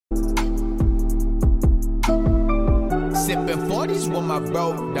Sipping 40s with my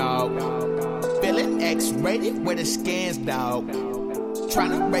bro, dog. Feeling X-rated with the scans, dog.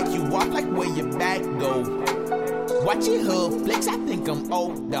 Tryna break you off like where your back go. Watching hood flicks, I think I'm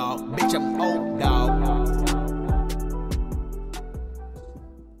old, dog. Bitch, I'm old, dog.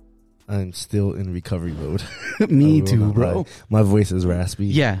 I'm still in recovery mode. Me too, bro. My voice is raspy.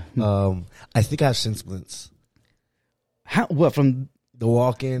 Yeah. I think I have shin splints. How? What, from The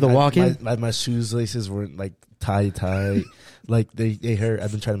walk-in. The walk-in? My shoes laces weren't like tight. Like they hurt.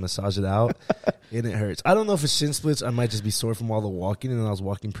 I've been trying to massage it out, and it hurts. I don't know if it's shin splits. I might just be sore from all the walking, and I was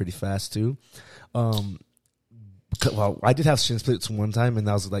walking pretty fast too. Well, I did have shin splits one time, and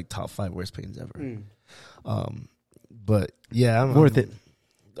that was like top 5 worst pains ever. But yeah, worth it.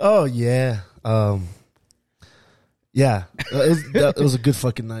 Oh yeah, yeah. It was a good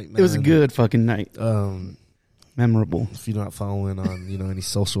fucking night, man. It was a good fucking night. Memorable. If you're not following on, any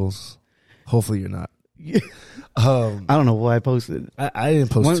socials, hopefully you're not. I don't know why I posted. I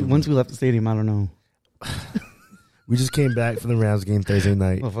didn't post. Once we left the stadium, I don't know. We just came back from the Rams game Thursday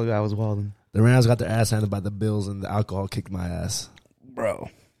night. Motherfucker, I was wilding. The Rams got their ass handed by the Bills, and the alcohol kicked my ass. Bro.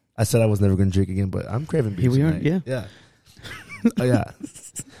 I said I was never going to drink again, but I'm craving beer. Here we are, tonight. yeah. Oh, yeah.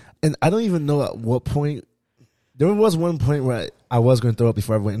 And I don't even know at what point. There was one point where I was going to throw up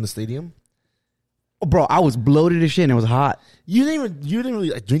before I went in the stadium. Oh, bro, I was bloated as shit and it was hot. You didn't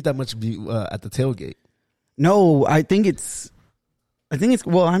really drink that much at the tailgate. No, I think it's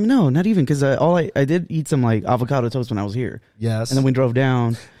well, no, not even, because I did eat some like avocado toast when I was here. Yes. And then we drove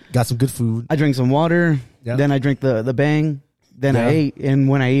down. Got some good food. I drank some water. Yeah. Then I drank the Bang. Then I ate. And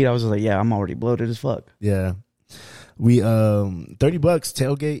when I ate, I was just like, yeah, I'm already bloated as fuck. Yeah. We $30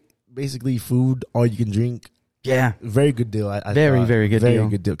 tailgate, basically food, all you can drink. Yeah. Very good deal. I very thought. good deal. Very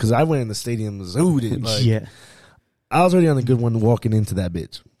good deal. Because I went in the stadium zooted. Like, yeah. I was already on a good one walking into that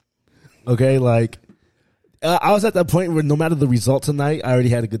bitch. Okay? Like, I was at that point where no matter the result tonight, I already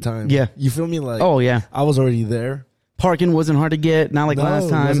had a good time. Yeah. You feel me? Like, oh, yeah. I was already there. Parking wasn't hard to get. Not like last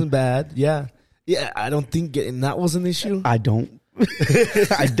time. It wasn't bad. Yeah. Yeah, I don't think getting that was an issue. I don't.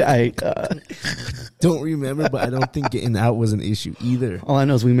 I don't remember, but I don't think getting out was an issue either. All I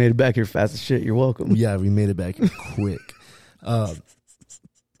know is we made it back here fast as shit. You're welcome. Yeah, we made it back here quick.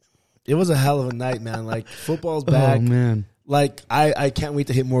 It was a hell of a night, man. Like, football's back. Oh, man. Like, I can't wait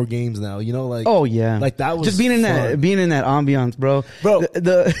to hit more games now. Like, oh yeah, like that was just being in that ambiance, bro.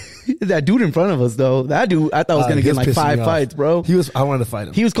 That dude in front of us though, that dude I thought was gonna get like 5 fights, bro. I wanted to fight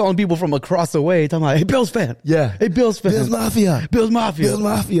him. He was calling people from across the way, talking about, "Hey, Bills fan, yeah, hey, Bills fan, Bills Mafia, Bills Mafia, Bills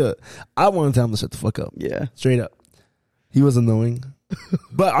Mafia." I wanted to tell him to shut the fuck up. Yeah, straight up. He was annoying,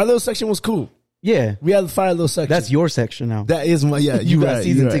 but our little section was cool. Yeah, we had 5 little sections. That's your section now. That is my you got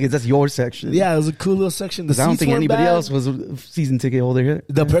season tickets. That's your section. Yeah, it was a cool little section. I don't think anybody else was a season ticket holder here.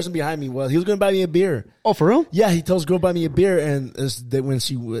 The person behind me was. He was going to buy me a beer. Oh, for real? Yeah, he told his girl to buy me a beer, and when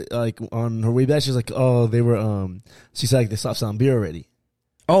she like on her way back, she was like, "Oh, they were." She said like they stopped selling beer already.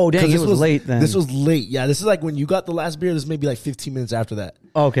 Oh, dang! It was late then. This was late. Yeah, this is like when you got the last beer. This may be like 15 minutes after that.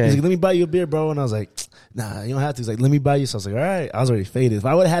 Okay. He's like, "Let me buy you a beer, bro," and I was like, "Nah, you don't have to." He's like, "Let me buy you." So I was like, "All right." I was already faded. If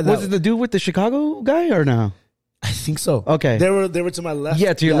I would have had that, was it the dude with the Chicago guy or no? I think so. Okay. They were to my left.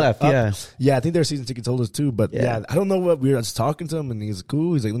 Yeah, to your left. Yeah. Yeah, I think they're season tickets holders too. But yeah, I don't know what we were just talking to him, and he's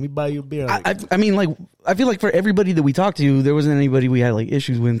cool. He's like, "Let me buy you a beer." I mean, like, I feel like for everybody that we talked to, there wasn't anybody we had like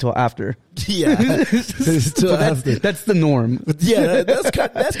issues with until after. Yeah, that's the norm. But yeah, that's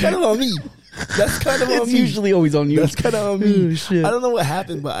kind of on me. That's kind of on me. It's usually always on you. That's kind of on me. Oh, shit. I don't know what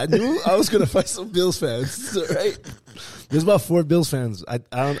happened, but I knew I was gonna fight some Bills fans. Right? There's about 4 Bills fans.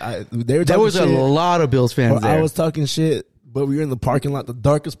 There was a lot of Bills fans there. I was talking shit, but we were in the parking lot, the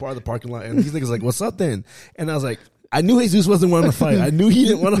darkest part of the parking lot, and these niggas like, "What's up then?" And I was like, I knew Jesus wasn't wanting to fight. I knew he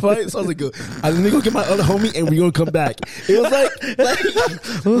didn't want to fight, so I was like, "Let me go get my other homie, and we're gonna come back." It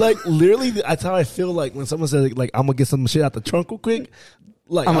was like literally, that's how I feel like when someone says like, "I'm gonna get some shit out the trunk real quick."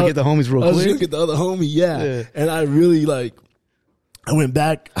 Like, I'm gonna get the homies real quick. I was gonna get the other homie, yeah. And I really I went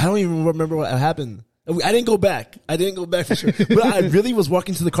back. I don't even remember what happened. I didn't go back. For sure. But I really was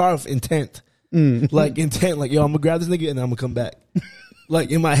walking to the car with intent. Like, intent. Like, yo, I'm going to grab this nigga and I'm going to come back.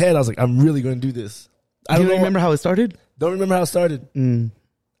 Like, in my head, I was like, I'm really going to do this. I don't remember how it started? Don't remember how it started.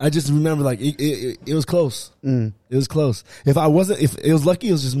 I just remember, like, it was close. It was close. If it was lucky,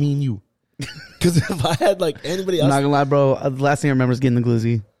 it was just me and you. Because if I had, like, anybody else. I'm not going to lie, bro. The last thing I remember is getting the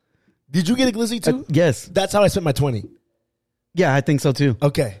glizzy. Did you get a glizzy, too? Yes. That's how I spent my 20. Yeah, I think so, too.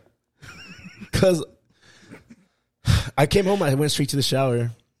 Okay. Because I came home, I went straight to the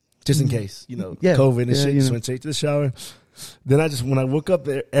shower, just in case, COVID and shit. Just went straight to the shower. Then when I woke up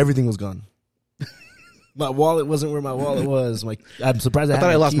there, everything was gone. My wallet wasn't where my wallet was. I'm surprised I thought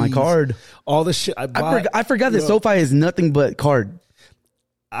I lost my card. All the shit I bought. I forgot that SoFi is nothing but card.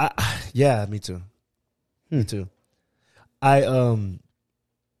 Yeah, me too. Me too. What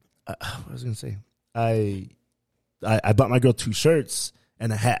was I gonna say? I bought my girl 2 shirts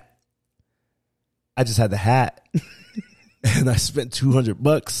and a hat. I just had the hat, and I spent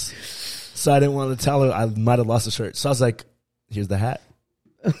 $200. So I didn't want to tell her I might have lost the shirt. So I was like, "Here's the hat."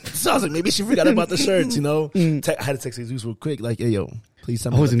 So I was like, maybe she forgot about the shirts, you know. I had to text Jesus real quick, like, "Hey, yo, please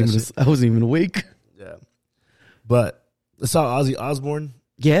tell me." I wasn't even awake. Yeah, but I saw Ozzy Osbourne.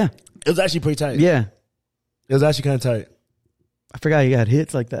 Yeah, it was actually pretty tight. Yeah, it was actually kind of tight. I forgot he got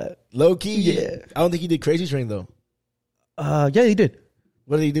hits like that. Low key, yeah. I don't think he did Crazy Train though. Yeah, he did.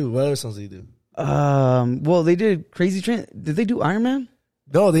 What did he do? What other songs did he do? Well, they did Crazy Train. Did they do Iron Man?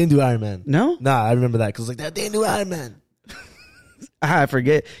 No, they didn't do Iron Man. No? Nah, I remember that because like they didn't do Iron Man. I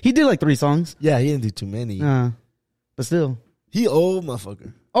forget. He did like 3 songs. Yeah, he didn't do too many. But still, he old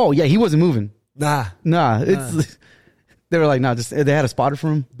motherfucker. Oh yeah, he wasn't moving. Nah. It's they were like, just they had a spotter for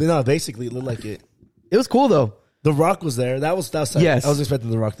him. But no, basically it looked like it. It was cool though. The Rock was there. That was yes. I was expecting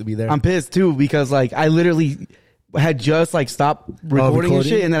The Rock to be there. I'm pissed too because like I literally had just like stopped recording and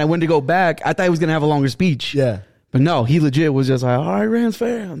shit, and then I went to go back. I thought he was gonna have a longer speech. Yeah, but no, he legit was just like, "All right, Rams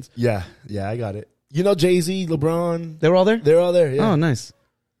fans." Yeah, I got it. You know, Jay-Z, LeBron. They were all there. They're all there. Yeah. Oh, nice.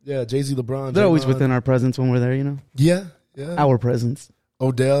 Yeah, Jay-Z, LeBron. They're always within our presence when we're there. You know. Yeah. Our presence.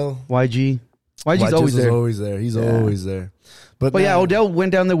 Odell. YG's always there. Always there. He's always there. But yeah, Odell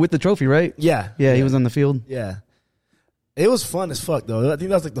went down there with the trophy, right? Yeah. He was on the field. Yeah. It was fun as fuck, though. I think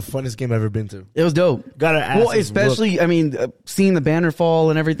that was like the funnest game I've ever been to. It was dope. Got our asses Well, especially, whooped. I mean, seeing the banner fall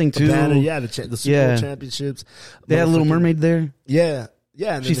and everything too. The banner, the Super Bowl championships. They had a Little Mermaid there. Yeah.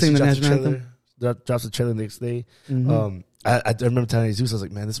 And she sang the national anthem. Drops the trailer the next day. Mm-hmm. I remember telling Jesus, I was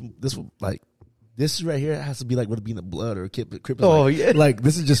like, man, this right here has to be like what it be in the blood or Crip. Oh, like, yeah. Like,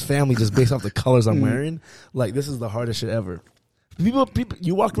 this is just family just based off the colors I'm wearing. Like, this is the hardest shit ever. People,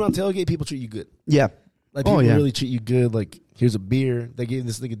 you walk around tailgate, people treat you good. Yeah. Like, people really treat you good. Like, here's a beer. They gave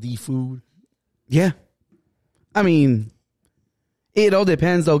this nigga D food. Yeah. I mean, it all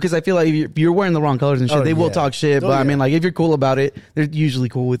depends, though, because I feel like if you're wearing the wrong colors and shit, they will talk shit. But, I mean, like, if you're cool about it, they're usually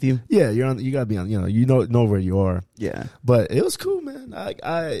cool with you. Yeah, you got to be on, you know where you are. Yeah. But it was cool, man.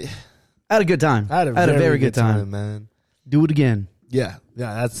 I had a good time. I had a very good time, man. Do it again. Yeah.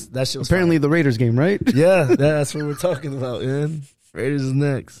 That shit was apparently fun. The Raiders game, right? Yeah, that's what we're talking about, man. Raiders is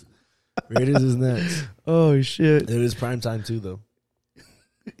next. Oh, shit. It is prime time, too, though.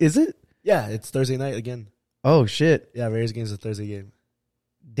 Is it? Yeah, it's Thursday night again. Oh, shit. Yeah, Raiders game's a Thursday game.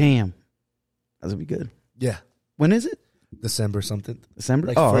 Damn. That's going to be good. Yeah. When is it? December something. December?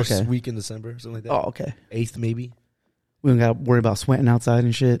 Like first week in December, something like that. Oh, okay. 8th, maybe. We don't got to worry about sweating outside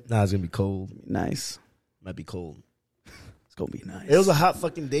and shit. Nah, it's going to be cold. Nice. Might be cold. It's going to be nice. It was a hot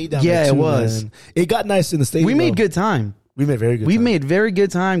fucking day down there. Yeah, too, it was. Man. It got nice in the stadium. We made good time. We made very good time. We made very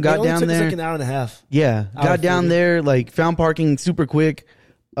good time. Got down there. It took like an hour and a half. Yeah. Got down there, like found parking super quick.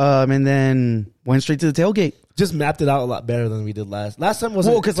 And then went straight to the tailgate. Just mapped it out a lot better than we did last. Last time was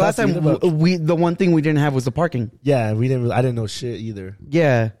because last time the one thing we didn't have was the parking. Yeah, I didn't know shit either.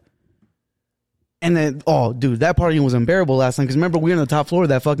 Yeah. And then, dude, that parking was unbearable last time. Because remember, we were on the top floor of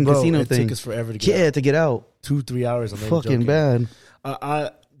that fucking casino thing. It took us forever to get out. Yeah, to get out. 2-3 hours. Fucking bad.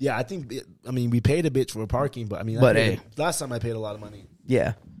 I think. We paid a bitch for parking, but last time I paid a lot of money.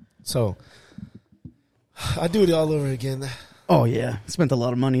 Yeah. So I do it all over again. Oh yeah, spent a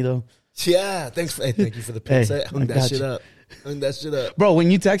lot of money though. Yeah, thank you for the pin. Hung that shit up. Bro,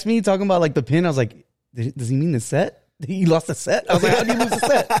 when you text me talking about like the pin, I was like, does he mean the set? He lost the set? I was like, how did he lose the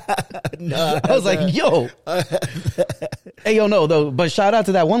set? No, I was like, yo. Hey, yo, no, though. But shout out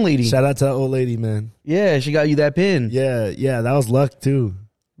to that one lady. Shout out to that old lady, man. Yeah, she got you that pin. Yeah, that was luck too.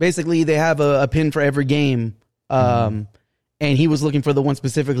 Basically, they have a pin for every game. And he was looking for the one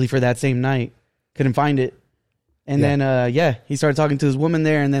specifically for that same night. Couldn't find it. And then, he started talking to his woman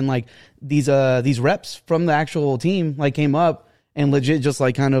there. And then, like, these reps from the actual team, like, came up and legit just,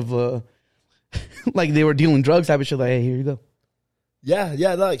 like, kind of, like, they were dealing drugs type of shit. Like, hey, here you go. Yeah.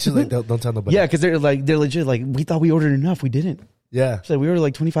 Like, she's like, don't tell nobody. Yeah, because they're legit, like, we thought we ordered enough. We didn't. Yeah. She's like, we ordered,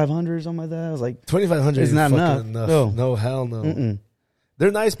 like, 2,500 or something like that. I was like, 2,500 is not enough. No, hell no. Mm-mm.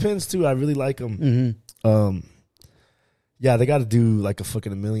 They're nice pins, too. I really like them. Mm-hmm. Yeah, they got to do like a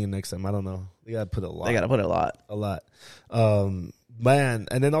fucking $1 million next time. I don't know. They got to put a lot. A lot. Man,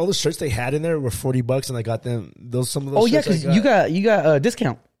 and then all the shirts they had in there were $40, and I got them. Some of those. Oh yeah, because you got a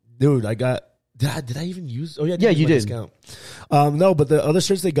discount. Dude, I got. Did I even use? Oh yeah, you did. Discount. No, but the other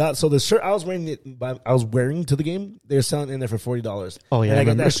shirts they got. So the shirt I was wearing to the game, they were selling in there for $40. Oh yeah, and I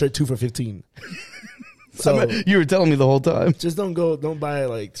got that shirt too for $15. So you were telling me the whole time. just don't buy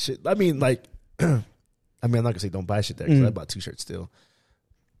like shit. I mean, like, I mean, I'm not gonna say don't buy shit there because I bought 2 shirts still.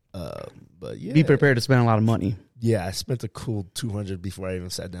 But yeah, Be prepared to spend a lot of money. yeah, I spent a cool $200 before I even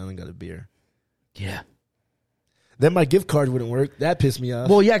sat down and got a beer. Yeah. Then my gift card wouldn't work. That pissed me off.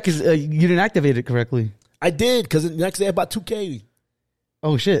 Well, yeah, because you didn't activate it correctly. I did because the next day I bought $2K.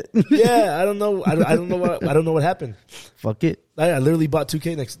 Oh shit. Yeah, I don't know. I don't know what happened. Fuck it. I literally bought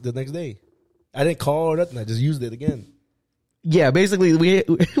 $2K the next day. I didn't call or nothing. I just used it again. Yeah, basically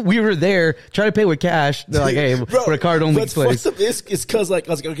we were there trying to pay with cash. They're like, hey, Bro, we're a card only what's place. fucked up is because like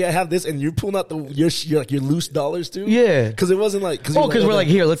I was like, okay, I have this, and you're pulling out your loose dollars too. Yeah. because it wasn't like Because we're like,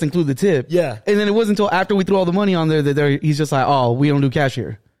 here, let's include the tip. Yeah. And then it wasn't until after we threw all the money on there that he's just like, oh, we don't do cash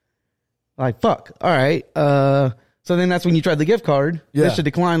here. Like, fuck. All right. So then that's when you tried the gift card. Yeah. That should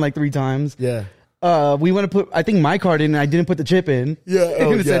decline like 3 times. yeah. We went to put, I think, my card in, and I didn't put the chip in. Yeah,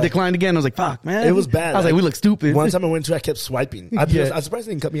 And it yeah. said declined again. I was like, fuck, man. It was bad. I was like, we look stupid. One time I went to, I kept swiping. I was surprised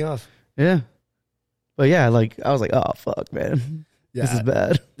they didn't cut me off. Yeah. But yeah, like, I was like, oh, fuck, man. Yeah, This is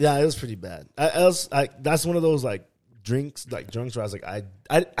bad. Yeah, it was pretty bad. That's one of those like drunks where I was like,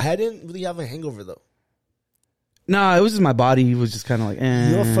 I didn't really have a hangover though. Nah, it was just my body was just kind of like, eh.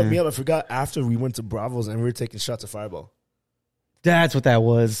 You know what fucked me up? I forgot after we went to Bravo's and we were taking shots of Fireball. That's what that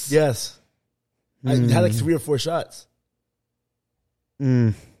was. Yes. I had like 3 or 4 shots.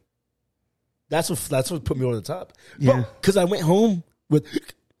 Mm. That's what put me over the top. Yeah. Because I went home with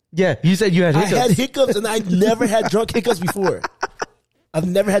Yeah, you said you had hiccups. I had hiccups and I never had drunk hiccups before. I've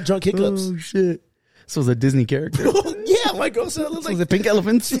never had drunk hiccups. Oh, shit. So it was a Disney character. Yeah, my girl said it looked Was like it Pink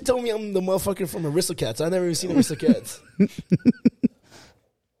Elephants? she told me I'm the motherfucker from Aristocats. I never even seen Aristocats.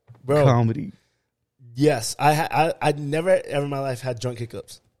 Bro, Comedy. yes, I never ever in my life had drunk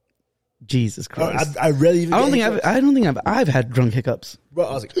hiccups. Jesus Christ. I rarely even. I don't get think hiccups. I've had drunk hiccups. Bro,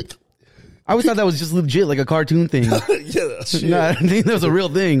 I was like, I always thought that was just legit, like a cartoon thing. yeah, shit. No, I think that was a real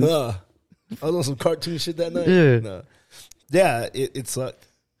thing. I was on some cartoon shit that night. Yeah. No. Yeah, it sucked.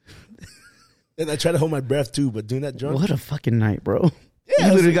 And I tried to hold my breath too, but doing that drunk. What a fucking night, bro. Yeah,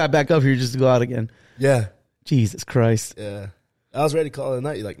 You literally got back up here just to go out again. Yeah, Jesus Christ. yeah. I was ready to call it a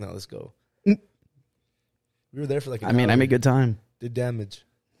night. You're like, no, let's go. We were there for like an I mean, hour. I made good time. Did damage.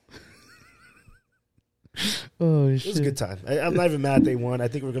 Oh, It was a shit. good time. I'm not even mad they won. I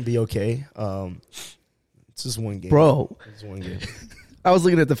think we're gonna be okay. It's just one game, Bro, It's one game, I was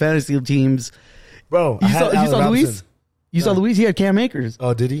looking at the fantasy teams. bro. You I had saw Allen Luis? Robinson. You saw Luis? He had Cam Akers.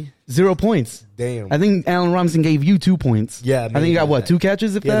 Oh, did he? 0 points. Damn. I think Allen Robinson gave you 2 points. Yeah, I think he got what, 2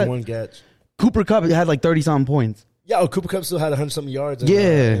 catches if He had that? 1 catch. Cooper Kupp had like 30 something points. Yeah, Cooper Kupp still had 100 something yards. Yeah,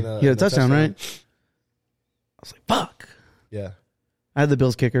 and he had a touchdown, right? I was like, fuck. Yeah, I had the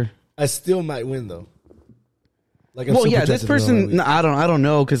Bills kicker. I still might win though. Like, I'm Well, still yeah, this projected to win person, no, I don't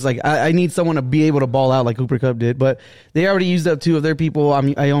know, because like I need someone to be able to ball out like Cooper Kupp did, but they already used up 2 of their people. I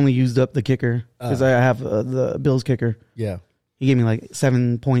mean, I only used up the kicker because I have the Bills kicker. Yeah, He gave me like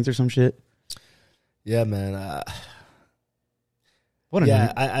 7 points or some shit. yeah, man. What a Yeah,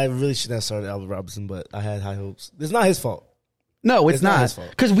 night. I really shouldn't have started Allen Robinson, but I had high hopes. It's not his fault. No, it's It's not not. his fault.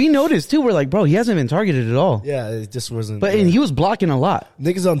 Because we noticed too, we're like, bro, he hasn't been targeted at all. Yeah, it just wasn't. But and he was blocking a lot.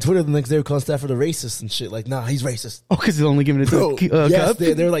 niggas on Twitter the next day were calling Stafford a racist and shit. Like, nah, he's racist. Oh, because he's only giving it Bro, to yes, Kupp.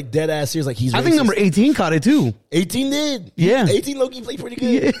 they're like dead ass serious. Like, he's. I think racist. number 18 caught it too. 18 did. Yeah. 18 Loki played pretty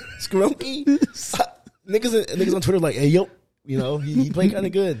good. Yeah. Scrunky. niggas on Twitter like, hey, yo, you know, he played kind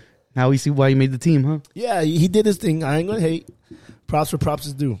of good. Now we see why he made the team, huh? Yeah, he did his thing. I ain't gonna hate. Props for props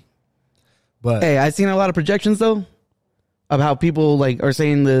is due. But Hey, I've seen a lot of projections though of how people like are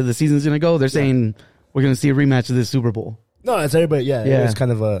saying the season's gonna go. They're saying we're gonna see a rematch of this Super Bowl. no, it's everybody. Yeah, Yeah. it was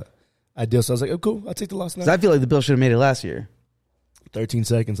kind of a ideal. So I was like, oh, cool. I'll take the loss now. 'Cause I feel like the Bills should have made it last year. 13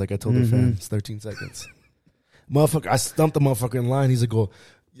 seconds, like I told Mm-hmm. the fans. 13 seconds. Motherfucker, I stumped the motherfucker in line. He's like, "Go."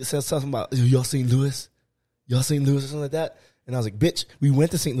 You said something about y'all St. Louis, or something like that. And I was like, "Bitch, we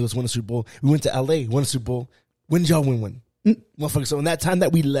went to St. Louis, won a Super Bowl. We went to LA, won a Super Bowl. When did y'all win one, motherfucker?" So in that time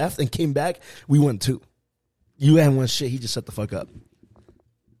that we left and came back, we won 2. You hadn't won shit. He just shut the fuck up.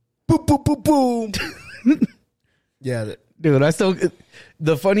 Boom, boom, boom, boom. Yeah, Dude, I still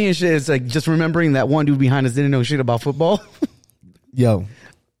the funniest shit is like just remembering that one dude behind us didn't know shit about football. yo,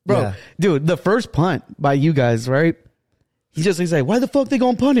 Bro, yeah. dude, the first punt by you guys, right? He's like, why the fuck they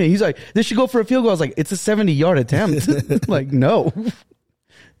gonna punt it? He's like, this should go for a field goal. I was like, it's a 70-yard attempt. Like, no.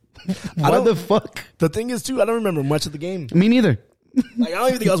 Why don't- the fuck? The thing is too, I don't remember much of the game. Me neither. Like, I don't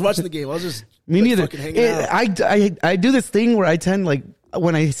even think I was watching the game. I was just Me like, neither. fucking hanging out. I do this thing where I tend like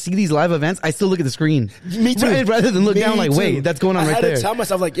when I see these live events, I still look at the screen. Me too. Rather than look Me down like, too. wait, that's going on I right had there. to tell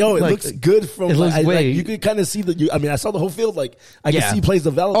myself like, yo, it Like, looks good from. it looks like, way- you could kind of see I mean, I saw the whole field. Like, I Yeah. could see plays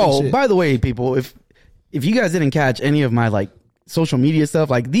develop. and Oh, shit. by the way, people, if if you guys didn't catch any of my like social media stuff,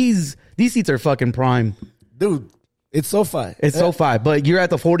 like these seats are fucking prime. Dude, it's SoFi. It's SoFi, but you're at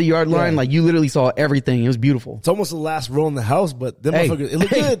the 40-yard line. Yeah. Like you literally saw everything. It was beautiful. It's almost the last row in the house, but them Hey. motherfuckers, it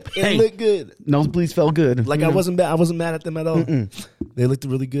looked good. Hey. It looked good. Nosebleeds felt good. Like You I know? wasn't mad at them at all. They looked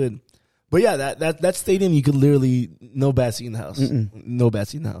really good. But yeah, that stadium, you could literally no bad seat in the house. No bad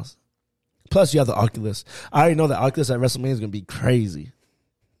seat in the house. Plus, you have the Oculus. I already know that Oculus at WrestleMania is gonna be crazy.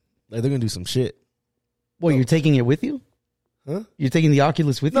 Like they're gonna do some shit. Well, you're taking it with you? Huh? You're taking the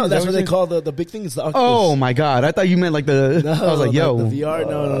Oculus with you? No, Is that that's what they you're call the big thing. Is the Oculus. Oh my god! I thought you meant like the. No, I was like, yo, the VR.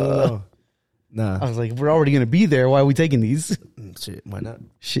 No. Nah, I was like, we're already gonna be there. Why are we taking these? shit. Why not?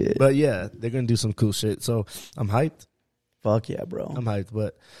 Shit. But yeah, they're gonna do some cool shit. So I'm hyped. Fuck yeah, bro. I'm hyped.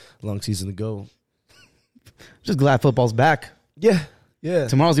 But long season to go. Just glad football's back. Yeah.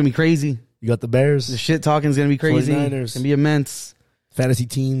 Tomorrow's gonna be crazy. You got the Bears, The shit talking's gonna be crazy. 49ers. It's gonna be immense. fantasy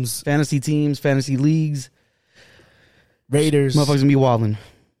teams, Fantasy teams, fantasy leagues. Raiders, Motherfuckers gonna be wilding.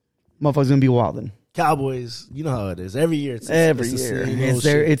 Motherfuckers gonna be wilding. Cowboys. You know how it is. Every year. Every it's the year. same It's old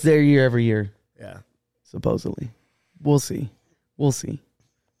their shit. it's their year every year, Yeah. supposedly. We'll see. We'll see.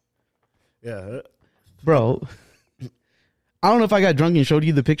 Yeah. Bro, I don't know if I got drunk and showed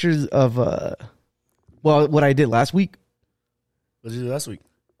you the pictures of what I did last week. What did you do last week?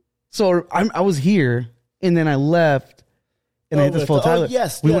 So I was here and then I left and I hit this full Tyler.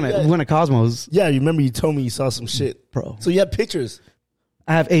 Yes. We yeah, went yeah. we went to Cosmos, Yeah, you remember you told me you saw some shit. bro. So you have pictures.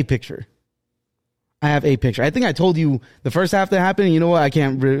 I have a picture. I think I told you the first half that happened. And you know what? I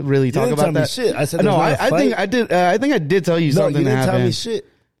can't really talk didn't about tell me that. shit. I said no. there was not a I think fight. I did. I think I did tell you No, something you that didn't tell me happened. shit.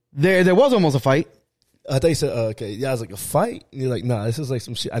 There was almost a fight. I thought you said, oh, okay. Yeah, I was like, a fight? And you're like, nah, this is like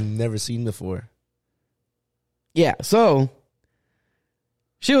some shit I've never seen before. Yeah. So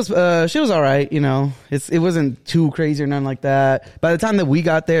she was all right. You know, it wasn't too crazy or nothing like that. By the time that we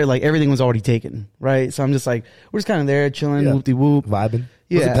got there, like everything was already taken. Right. So I'm just like, we're just kind of there chilling, Yeah. whoop de whoop. Vibing.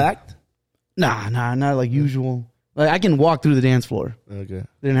 Was Yeah. it packed? Nah, not like usual. Like I can walk through the dance floor. Okay.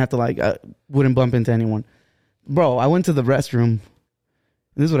 Didn't have to like wouldn't bump into anyone. Bro, I went to the restroom.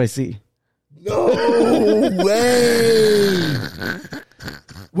 And this is what I see. No way.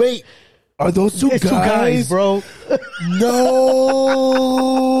 Wait, are those two It's guys? two guys, bro.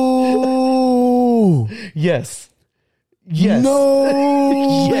 No. Yes. Yes.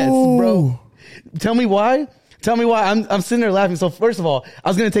 No. Yes, bro. Tell me why. I'm sitting there laughing. So first of all, I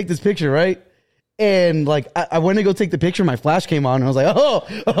was gonna take this picture, right? And like I went to go take the picture, my flash came on, and I was like,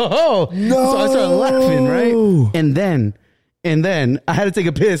 oh. No. So I started laughing, right? And then I had to take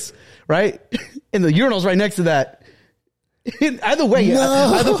a piss, right? And the urinal's right next to that. Either way,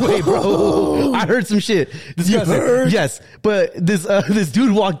 bro. I heard some shit. Disgusting. heard? Yes, but this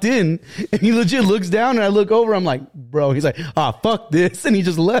dude walked in and he legit looks down and I look over. I'm like, bro. He's like, fuck this, and he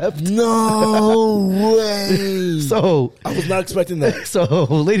just left. No way. So, I was not expecting that.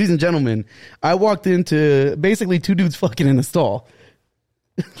 ladies and gentlemen, I walked into basically two dudes fucking in a stall.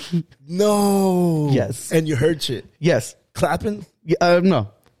 No. Yes. And you heard shit. Yes. Clapping?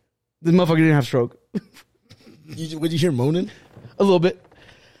 No, the motherfucker didn't have stroke. Would you hear moaning? A little bit.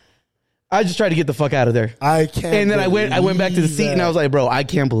 I just tried to get the fuck out of there. I can't. And then I went back to the seat and I was like, bro, I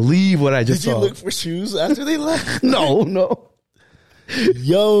can't believe what I just did you saw. look for shoes after they left? No.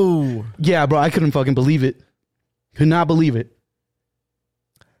 Yo. Yeah, bro, I couldn't fucking believe it. Could not believe it.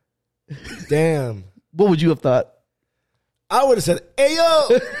 Damn. What would you have thought? I would have said, hey,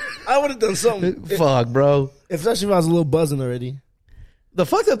 yo. I would have done something. Fuck, bro. Especially if I was a little buzzing already. The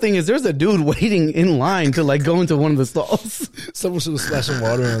fucked up thing is there's a dude waiting in line to like go into one of the stalls. Someone should have splashing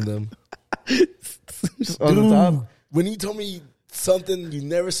water on them. Just on the top. When you told me something you've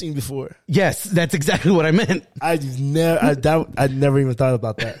never seen before, Yes, that's exactly what I meant. I'd never even thought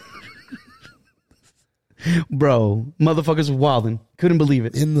about that. Bro, motherfuckers wilding. Couldn't believe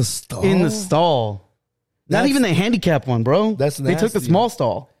it. In the stall? In the stall. Not That's- even the handicap one, bro. That's They took the nasty. small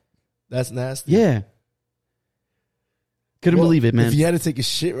stall. That's nasty. Yeah. Couldn't Well, believe it, man. If you had to take a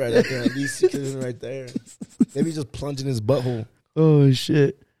shit right up there, at least you could have been right there. Maybe just plunge in his butthole. Oh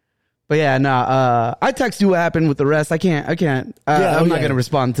shit. But yeah, nah, I text you what happened with the rest. I can't. I'm not yeah. gonna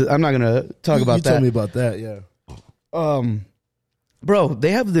respond to. I'm not gonna talk about you that. told me about that, yeah. Bro,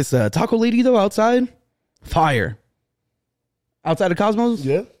 they have this taco lady though outside. Fire. Outside of Cosmos.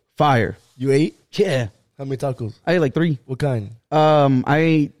 Yeah? Fire. You ate? Yeah. How many tacos? I ate like 3. What kind? I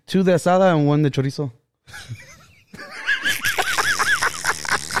ate 2 de asada and 1 de chorizo.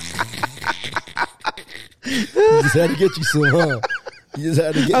 You just had to get you some, huh? You just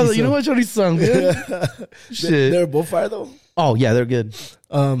had to get I was you like, you know what, chorizo sounds good. Shit. They're both fire though? Oh yeah, they're good.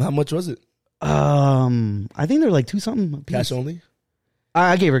 How much was it? I think they're like 2 something. a piece. Cash only?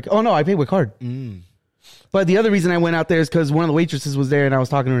 I gave her. Oh no, I paid with card. But the other reason I went out there is because one of the waitresses was there and I was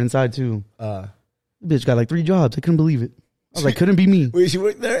talking to her inside too. Bitch got like 3 jobs. I couldn't believe it. I was like, couldn't be me. Wait, she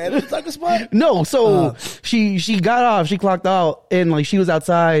worked there at the taco spot? No, so she got off, she clocked out, and like she was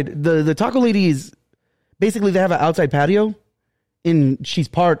outside. The taco lady is basically, they have an outside patio, and she's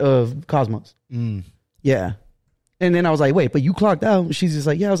part of Cosmos. Yeah. And then I was like, wait, but you clocked out? She's just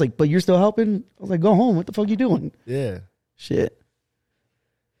like, yeah. I was like, but you're still helping? I was like, go home. What the fuck you doing? Yeah. Shit.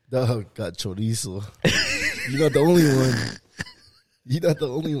 Oh, got chorizo. You're not the only one. You're not the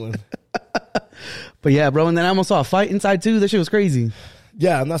only one. But yeah, bro. And then I almost saw a fight inside too. That shit was crazy.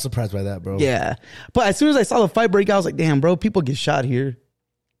 Yeah, I'm not surprised by that, bro. Yeah. But as soon as I saw the fight break out, I was like, damn, bro, people get shot here.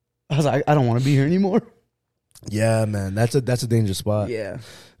 I was like, I don't want to be here anymore. Yeah, man. That's a dangerous spot. Yeah.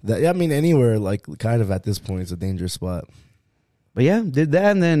 I mean, anywhere, like, kind of at this point, it's a dangerous spot. But yeah, did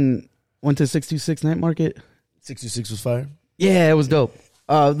that and then went to 626 Night Market. 66 was fire? Yeah, it was dope.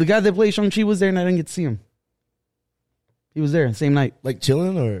 The guy that played Shang-Chi was there and I didn't get to see him. He was there same night. Like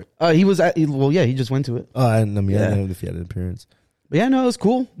chilling or? He was at, well, yeah, he just went to it. Oh, I didn't Yeah. know if he had an appearance. But yeah, no, it was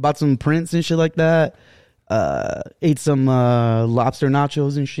cool. Bought some prints and shit like that. Ate some lobster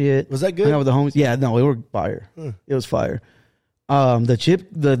nachos and shit. Was that good? Hung out with the homies. Yeah, no, it was fire. It was fire. The chip,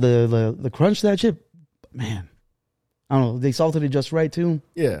 the crunch to that chip, man. I don't know. They salted it just right too.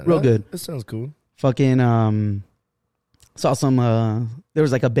 Yeah. Real good. That sounds cool. Fucking saw some there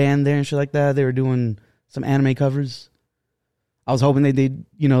was like a band there and shit like that. They were doing some anime covers. I was hoping they did,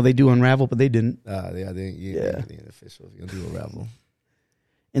 they do Unravel, but they didn't. Yeah, they ain't official. You're gonna do Unravel.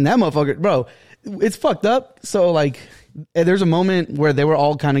 And that motherfucker, bro, it's fucked up. So like, there's a moment where they were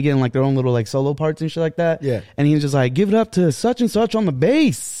all kind of getting like their own little like solo parts and shit like that. Yeah. And he was just like, give it up to such and such on the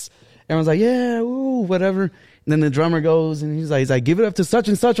bass. Everyone's like, yeah, ooh, whatever. And then the drummer goes and he's like, give it up to such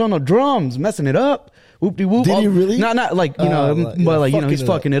and such on the drums, messing it up. Whoop de whoop. Did he really? Not like, but like, he's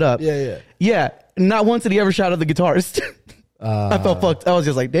fucking it up. Yeah. Yeah. Not once did he ever shout at the guitarist. I felt fucked. I was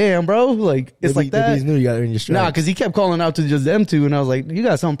just like, damn, bro. Like, it's like that. He's new. You got to earn your stripes. Nah, because he kept calling out to just them two. And I was like, you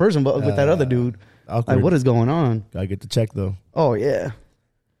got some person but with that other dude. Awkward. Like, what is going on? Gotta get the check, though. Oh, yeah.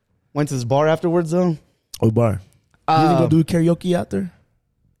 Went to this bar afterwards, though. What bar? You didn't go do karaoke out there?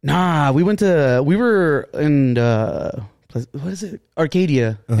 Nah, we were in, what is it?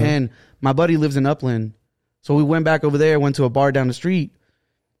 Arcadia. And my buddy lives in Upland. So we went back over there, went to a bar down the street.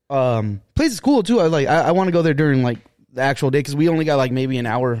 Place is cool, too. I want to go there during, like, the actual day because we only got, like, maybe an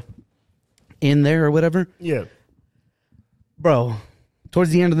hour in there or whatever. Yeah. Bro,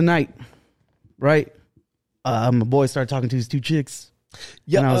 towards the end of the night, right? My boy started talking to his 2 chicks.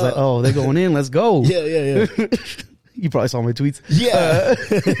 Yeah. And I was like, oh, they're going in. Let's go. Yeah. You probably saw my tweets. Yeah.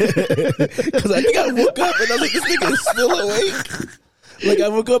 Because I think I woke up and I was like, this nigga is still awake. Like, I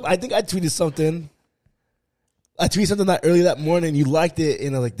woke up, I think I tweeted something. I tweeted something that early that morning. You liked it.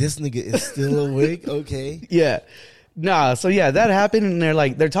 And I was like, this nigga is still awake. Okay. Yeah. Nah, so yeah, that happened,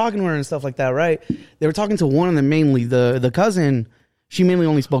 and they're talking to her and stuff like that, right? They were talking to one of them mainly. The cousin, she mainly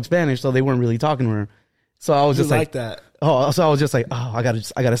only spoke Spanish, so they weren't really talking to her. So I was just like that. Oh, so I was just like, oh, I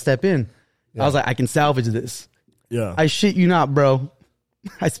gotta step in. Yeah. I was like, I can salvage this. Yeah. I shit you not, bro.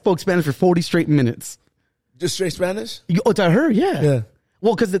 I spoke Spanish for 40 straight minutes. Just straight Spanish? To her, yeah. Yeah.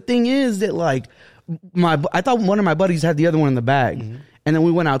 Well, because the thing is that like I thought one of my buddies had the other one in the bag. Mm-hmm. And then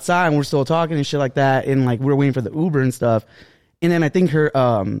we went outside and we're still talking and shit like that. And like, we were waiting for the Uber and stuff. And then I think her,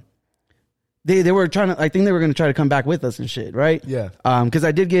 they were trying to, I think they were going to try to come back with us and shit. Right. Yeah. Cause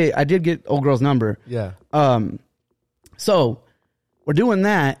I did get old girl's number. Yeah. So we're doing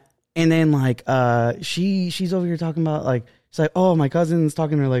that. And then like, she's over here talking about like, she's like, oh, my cousin's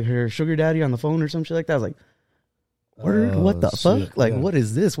talking to like her sugar daddy on the phone or some shit like that. I was like, what the fuck? Like, what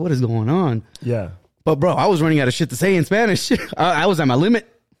is this? What is going on? Yeah. But bro, I was running out of shit to say in Spanish. I was at my limit.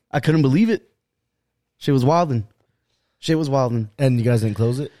 I couldn't believe it. Shit was wilding. And you guys didn't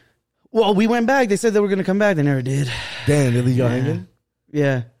close it? Well, we went back. They said they were going to come back. They never did. Damn, they leave y'all hanging?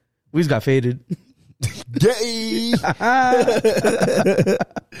 Yeah. We just got faded. Gay!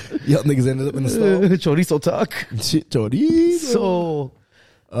 Y'all niggas ended up in the stall. Chorizo talk. Shit, chorizo. So,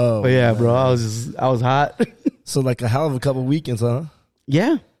 oh, but yeah, man. bro, I was hot. So like a hell of a couple weekends, huh?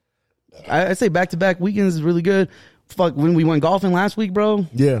 Yeah. I say back-to-back weekends is really good. Fuck, when we went golfing last week, bro.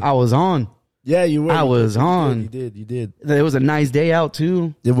 Yeah. I was on. Yeah, you were. I was on. You did. It was a nice day out,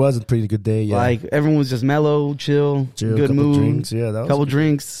 too. It was a pretty good day, yeah. Like, everyone was just mellow, chill good couple mood. Drinks. Yeah, that was couple good.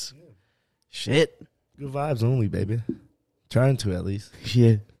 drinks. Yeah. Shit. Good vibes only, baby. Trying to, at least.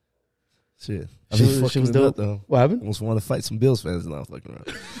 Yeah. Shit. She was dope. Though. What happened? Almost want to fight some Bills fans now. Fucking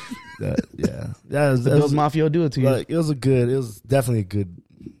around. Yeah, the Bills Mafia do it to you. Like, it was definitely a good.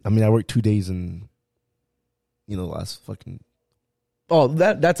 I mean, I worked 2 days in, last fucking. Oh,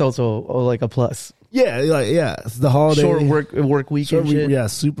 that's also like a plus. It's the holiday. Short work week Short and shit. yeah,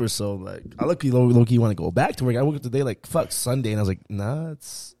 super. So like, I low key want to go back to work. I woke up today like fuck Sunday, and I was like, nah,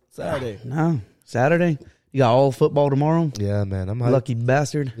 it's Saturday. No, Saturday. You got all football tomorrow. Yeah, man, I'm hyped. Lucky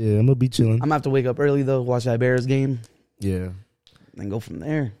bastard. Yeah, I'm gonna be chilling. I'm gonna have to wake up early though, watch that Bears game, Yeah, and go from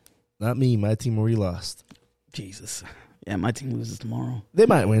there. not me. My team already lost. Jesus. Yeah, my team loses tomorrow. They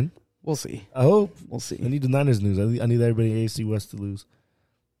might win. We'll see. I hope. We'll see. I need the Niners news. I need everybody in AFC West to lose.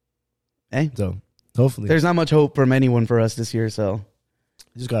 Hey, So hopefully, there's not much hope from anyone for us this year. So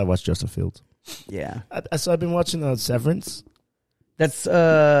you just gotta watch Justin Fields. yeah, So I've been watching Severance. that's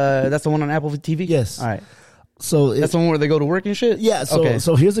the one on Apple TV. Yes. All right. So That's the one where they go to work and shit. yeah. So Okay.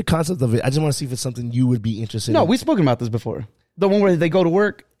 so here's the concept of it. I just want to see if it's something you would be interested No, in. we've spoken about this before. The one where they go to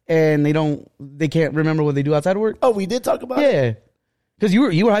work and they can't remember what they do outside of work. Oh, we did talk about it. Yeah, because you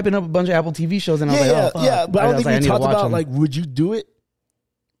were hyping up a bunch of Apple TV shows, and I was Yeah, like, oh, yeah, fuck. but I don't was think like, we need to talked watch about them. like, would you do it?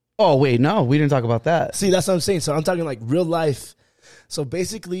 Oh wait, no, we didn't talk about that. See, that's what I'm saying. So I'm talking like real life. So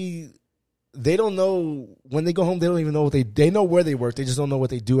basically, they don't know when they go home. They don't even know what they know where they work. They just don't know what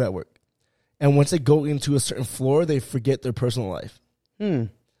they do at work. And once they go into a certain floor, they forget their personal life.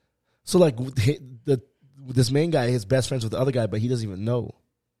 So like this main guy, his best friends with the other guy, but he doesn't even know.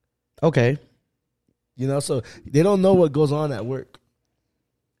 Okay. You know, so they don't know what goes on at work.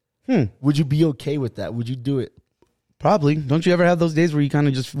 Would you be okay with that? Would you do it? Probably. Don't you ever have those days where you kind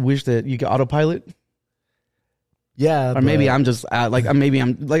of just wish that you could autopilot? Yeah, Or maybe I'm just like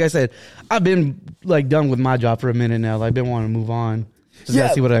I said, I've been like done with my job for a minute now. Like, I've been wanting to move on. Just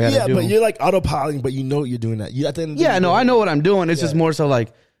gotta see what I gotta do. But you're like autopiloting, but you know what you're doing that. You at the end of the Yeah, day, no, I know what I'm doing. It's Yeah. just more so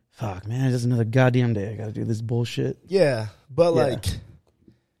like, fuck, man, it's just another goddamn day. I gotta do this bullshit. Yeah, but Yeah. like,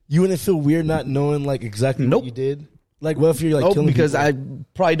 you wouldn't feel weird not knowing like exactly Nope. what you did. Like, what if you're like Oh, killing because people? I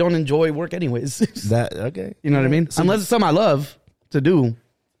probably don't enjoy work anyways. that okay? You know what I mean? So, Unless it's something I love to do.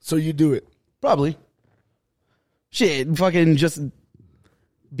 so you do it. Probably. Shit, fucking just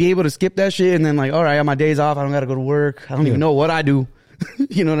be able to skip that shit and then like, all right, I got my days off. I don't got to go to work. I don't even know what I do.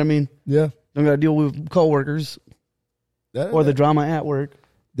 You know what I mean? Yeah, Don't got to deal with coworkers or the drama at work.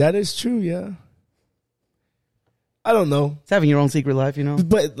 that is true. Yeah, I don't know, It's having your own secret life, you know?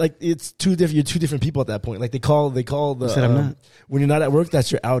 but like it's two different. You're two different people at that point. Like they call the said I'm not. when you're not at work.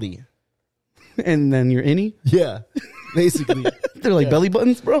 That's your outie. And then you're innie. Yeah, basically. They're like belly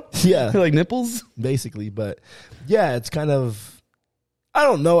buttons, bro. Yeah, They're like nipples. basically. But yeah, it's kind of. I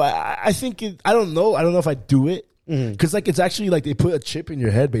don't know. I think I don't know. I don't know if I do it. Because like it's actually like they put a chip in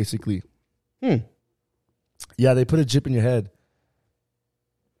your head, basically. Yeah, they put a chip in your head.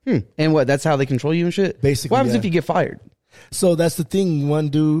 And what? That's how they control you and shit? Basically, What happens yeah. if you get fired? So that's the thing. One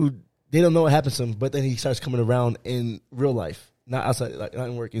dude, they don't know what happens to him, but then he starts coming around in real life, not outside, like not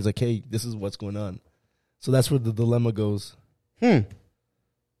in work. He's like, "Hey, this is what's going on." So that's where the dilemma goes. I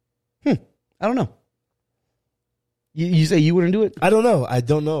don't know. You say you wouldn't do it? I don't know. I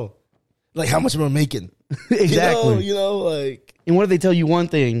don't know. Like how much am I making? Exactly. You know, like And what if they tell you one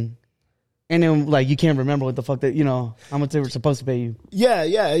thing, and then like you can't remember what the fuck that how much they were supposed to pay you? yeah,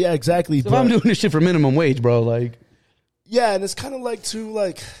 exactly. So if I'm doing this shit for minimum wage, bro, like yeah, and it's kind of like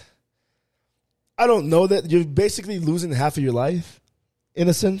I don't know, that you're basically losing half of your life in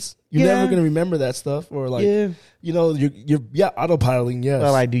a sense. You're Yeah. never gonna remember that stuff, or like Yeah. you know, you're autopiloting. Yes,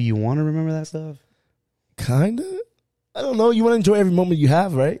 well, like, do you want to remember that stuff? kinda. I don't know. You want to enjoy every moment you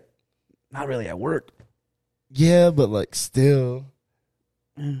have, right? Not really at work. Yeah, but like still,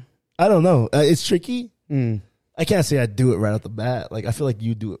 I don't know. It's tricky. I can't say I'd do it right off the bat. Like I feel like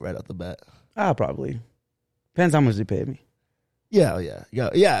you do it right off the bat. Probably. Depends how much they pay me. Yeah.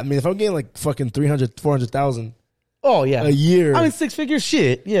 I mean, if I'm getting like fucking 300, 400,000 Oh yeah, a year, I mean, six figure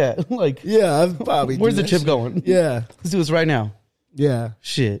shit. Yeah, like yeah, I've probably. where's do the that chip shit. going? Yeah, Let's do this right now. yeah.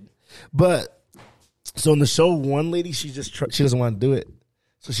 Shit. But so in the show, one lady, she just she doesn't want to do it,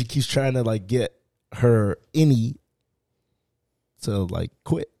 so she keeps trying to like get her innie to like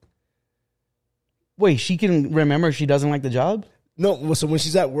quit. Wait, she can remember she doesn't like the job? No, so when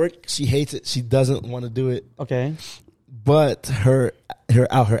she's at work, she hates it. She doesn't want to do it. Okay. But her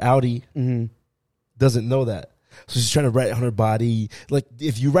outie doesn't know that. So she's trying to write on her body. Like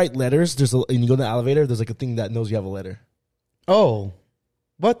if you write letters, and you go in the elevator, there's like a thing that knows you have a letter. Oh,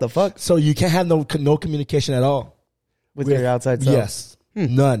 what the fuck? So you can't have no communication at all With your outside self? Yes,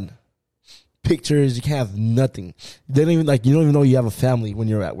 none. Pictures, you can't have nothing. They don't even you don't even know you have a family when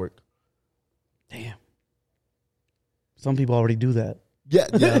you're at work. Damn. Some people already do that. Yeah,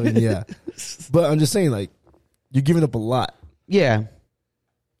 I mean, yeah. But I'm just saying, like, you're giving up a lot. Yeah.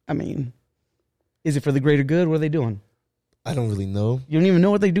 I mean, is it for the greater good? What are they doing? I don't really know. You don't even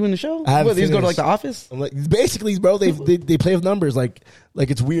know what they do in the show? I haven't What, they just go to finished. like the office? I'm like, basically, bro, they play with numbers. Like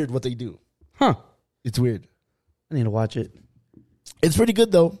it's weird what they do. Huh. It's weird. I need to watch it. It's pretty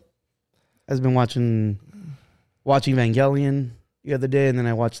good though. I've been watching Evangelion the other day, and then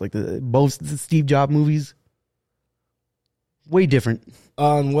I watched like both the Steve Jobs movies. Way different.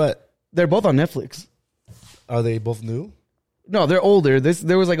 On what? They're both on Netflix. Are they both new? No, they're older.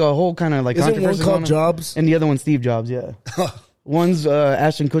 There was like a whole kind of like Isn't one controversy called on it. Jobs? And the other one's Steve Jobs. Yeah, one's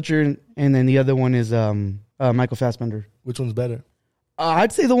Ashton Kutcher, and then the other one is Michael Fassbender. Which one's better?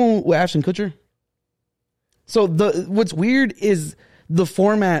 I'd say the one with Ashton Kutcher. So what's weird is the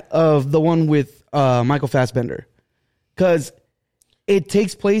format of the one with Michael Fassbender, because it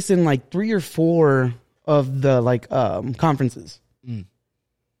takes place in like 3 or 4 of the like conferences.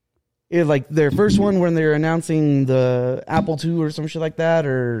 It, like their first one when they're announcing the Apple II or some shit like that,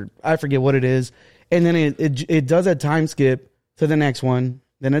 or I forget what it is, and then it does a time skip to the next one.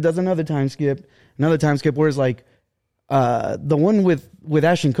 Then it does another time skip. Whereas like the one with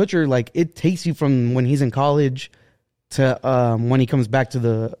Ashton Kutcher, like it takes you from when he's in college to when he comes back to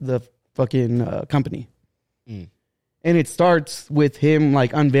the fucking company. And it starts with him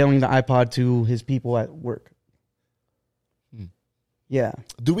like unveiling the iPod to his people at work. Yeah.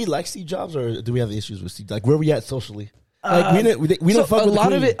 Do we like Steve Jobs or do we have issues with Steve? Like where are we at socially? Like we don't fuck a with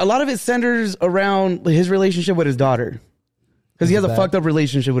lot the of queen. it. A lot of it centers around his relationship with his daughter, because he has a bad? fucked up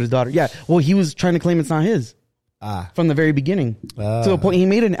relationship with his daughter. Yeah. Well, he was trying to claim it's not his from the very beginning. To a point, he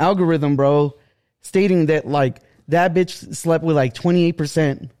made an algorithm, bro, stating that like that bitch slept with like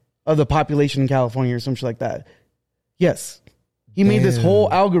 28% of the population in California or some shit like that. Yes, he made this whole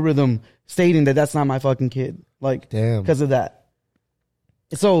algorithm stating that that's not my fucking kid. Like, because of that.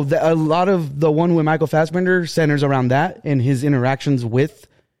 So a lot of the one with Michael Fassbender centers around that and his interactions with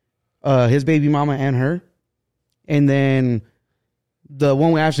his baby mama and her. And then the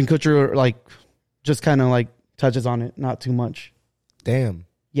one with Ashton Kutcher, like, just kind of like touches on it, not too much. Damn.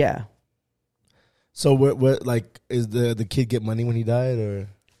 Yeah. So what like is the kid get money when he died or?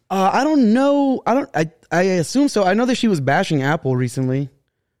 I don't know. I assume so. I know that she was bashing Apple recently,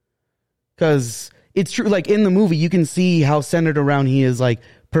 because it's true. Like in the movie, you can see how centered around he is, like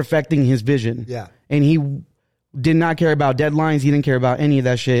perfecting his vision. Yeah. And he did not care about deadlines. He didn't care about any of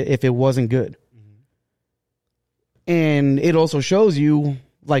that shit if it wasn't good. And it also shows you,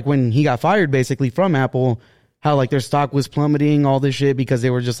 like when he got fired basically from Apple, how like their stock was plummeting, all this shit, because they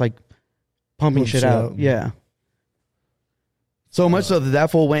were just like pumping shit out. Yeah. So much so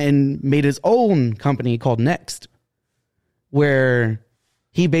that fool went and made his own company called Next, where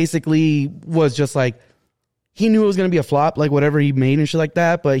he basically was just like, he knew it was going to be a flop, like whatever he made and shit like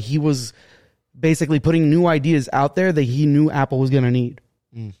that, but he was basically putting new ideas out there that he knew Apple was going to need.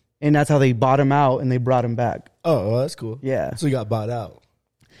 And that's how they bought him out and they brought him back. Oh, well, that's cool. Yeah. So he got bought out.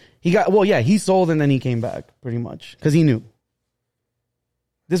 He sold and then he came back pretty much because he knew.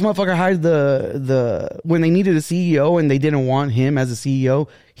 This motherfucker hired when they needed a CEO and they didn't want him as a CEO,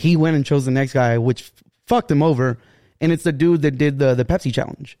 he went and chose the next guy, which fucked him over. And it's the dude that did the Pepsi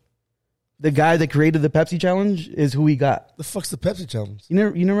challenge. The guy that created the Pepsi challenge is who he got. The fuck's the Pepsi challenge? You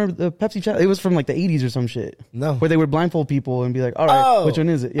never remember the Pepsi challenge? It was from like the 80s or some shit. No. Where they would blindfold people and be like, all right, which one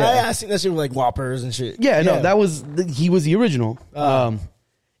is it? Yeah. I seen that shit with like Whoppers and shit. Yeah, no, he was the original.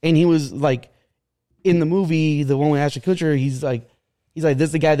 And he was like, in the movie, the one with Ashton Kutcher, he's like, this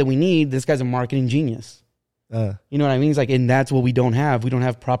is the guy that we need. This guy's a marketing genius. You know what I mean? He's like, and that's what we don't have. We don't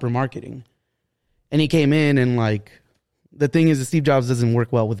have proper marketing. And he came in and like, the thing is that Steve Jobs doesn't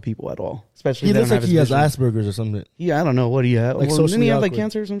work well with people at all. Especially he if they looks don't like have he his has vision. Asperger's or something. Yeah, I don't know what he had. Like Didn't he have like awkward.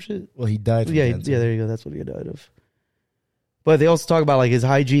 cancer or some shit? Well, he died from cancer. Yeah, there you go. That's what he died of. But they also talk about like his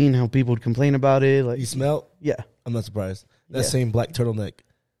hygiene, how people would complain about it. Like He smelled? yeah. I'm not surprised. That Yeah. same black turtleneck.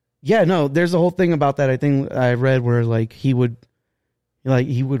 Yeah, no, there's a whole thing about that. I think I read where like he would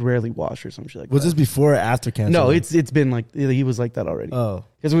rarely wash or some shit like that. Was this before or after cancer? No, it's been like he was like that already. Oh.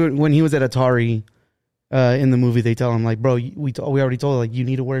 Because when he was at Atari, in the movie, they tell him like, bro, we already told like you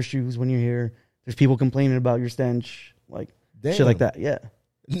need to wear shoes when you're here. There's people complaining about your stench, like Damn. shit like that. Yeah,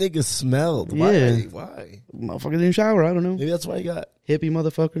 Nigga smelled. Yeah. Why? motherfucker didn't shower. I don't know. Maybe that's why he got Hippie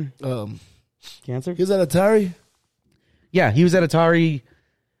motherfucker. Cancer. he was at Atari? Yeah, he was at Atari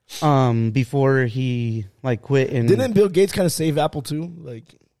before he like quit. And Didn't Bill Gates kind of save Apple too? Like,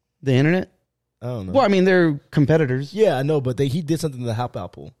 the internet? I don't know. Well, I mean, they're competitors. Yeah, I know, but he did something to help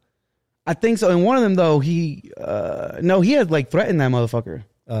Apple. I think so. And one of them though, he had like threatened that motherfucker.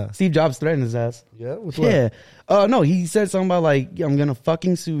 Steve Jobs threatened his ass. Yeah? Which Yeah. No, he said something about like, I'm gonna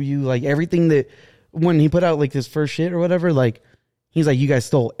fucking sue you. Like everything that when he put out like his first shit or whatever, like he's like, you guys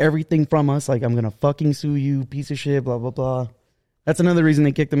stole everything from us. Like I'm gonna fucking sue you, piece of shit, blah blah blah. That's another reason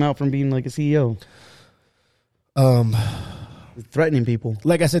they kicked him out from being like a CEO. threatening people.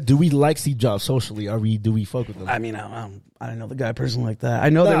 Like I said, do we like Steve Jobs socially? Do we fuck with him? I mean, I don't know the guy personally like that. I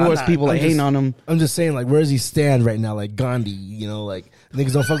know there was people like hating on him. I'm just saying, like, where does he stand right now? Like Gandhi, you know, like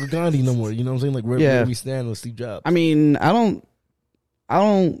niggas don't fuck with Gandhi no more. You know what I'm saying? Like, where do we stand with Steve Jobs? I mean, I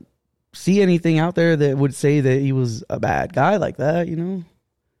don't see anything out there that would say that he was a bad guy like that. You know,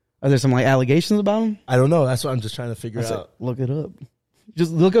 are there some like allegations about him? I don't know. That's what I'm just trying to figure out. Like, look it up.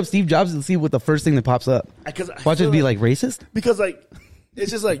 Just look up Steve Jobs and see what the first thing that pops up. Watch it be like racist. Because like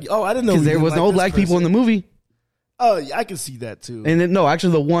it's just like, oh, I didn't know because there was no black people in the movie. Oh, yeah, I can see that too. And then, no,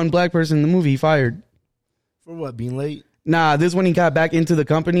 actually, the one black person in the movie he fired for what, being late. Nah, this when he got back into the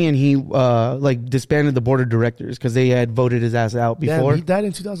company and he like disbanded the board of directors because they had voted his ass out before. Damn, he died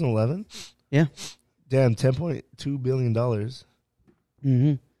in 2011. Yeah. Damn, $10.2 billion.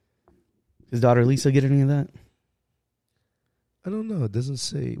 Mm-hmm. His daughter Lisa get any of that? I don't know. It doesn't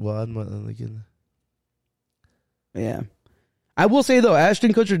say. Well, I'm not looking. Yeah, I will say though,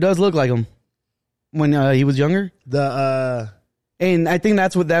 Ashton Kutcher does look like him when he was younger. And I think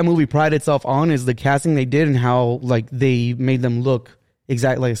that's what that movie prided itself on, is the casting they did and how like they made them look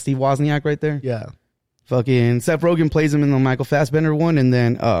exactly like Steve Wozniak right there. Yeah. Fucking Seth Rogen plays him in the Michael Fassbender one, and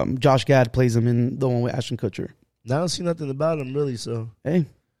then Josh Gad plays him in the one with Ashton Kutcher. I don't see nothing about him really, so hey,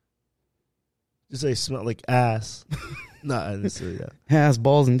 just say smell like ass. Nah, I didn't say that. Ass,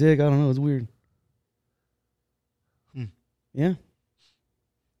 balls, and dick. I don't know. It's weird. Yeah.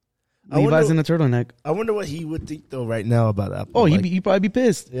 Levi's in a turtleneck. I wonder what he would think though right now about Apple. Oh, he'd probably be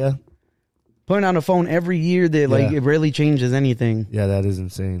pissed. Yeah. Putting out a phone every year that like it rarely changes anything. Yeah, that is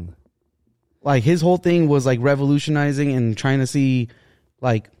insane. Like his whole thing was like revolutionizing and trying to see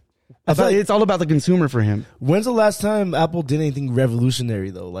like it's all about the consumer for him. When's the last time Apple did anything revolutionary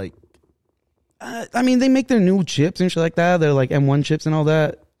though? Like, I mean, they make their new chips and shit like that. They're like M1 chips and all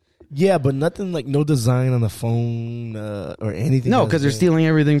that. Yeah, but nothing like no design on the phone or anything. No, because they're stealing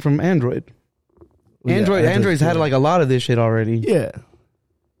everything from Android. Android's had like a lot of this shit already. Yeah.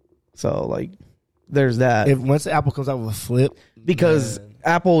 So like, there's that. If once Apple comes out with a flip, because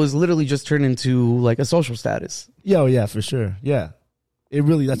Apple is literally just turned into like a social status. Yeah, oh yeah, for sure. Yeah, it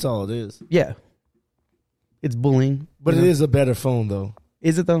really that's all it is. Yeah, it's bullying, but it is a better phone though.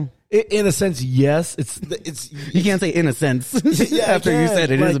 Is it though? In a sense, yes. It's you can't say in a sense after you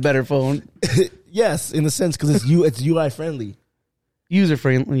said it is a better phone. Yes, in a sense because it's UI friendly, user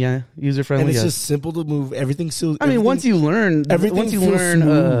friendly. Yeah, user friendly. And it's just simple to move. Everything feels. I mean, once you learn, everything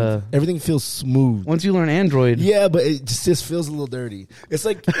feels smooth. Once you learn Android, yeah, but it just feels a little dirty. It's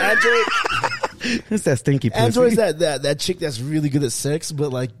like Android. It's that stinky pussy. Android's that chick that's really good at sex,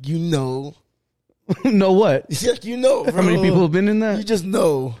 but like know what? Like bro. How many people have been in that? You just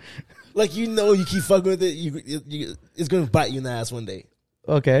know. Like you keep fucking with it, it's gonna bite you in the ass one day.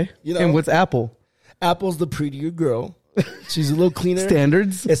 Okay. And what's Apple? Apple's the prettier girl. She's a little cleaner.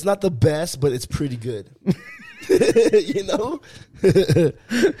 Standards. It's not the best, but it's pretty good. To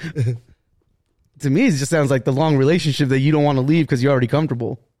me, it just sounds like the long relationship that you don't want to leave because you're already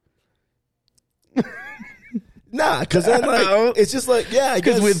comfortable. Nah, because then like it's just like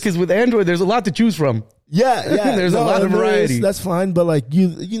because with Android there's a lot to choose from. Yeah, there's a lot of variety. That's fine, but like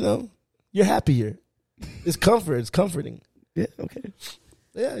you're happier. It's comfort. It's comforting. Yeah. Okay.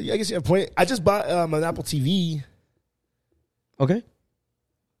 Yeah, I guess you have a point. I just bought an Apple TV. Okay.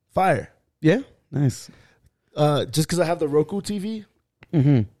 Fire. Yeah. Nice. Just because I have the Roku TV.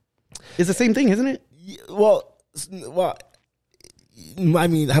 Mm-hmm. It's the same thing, isn't it? Well, I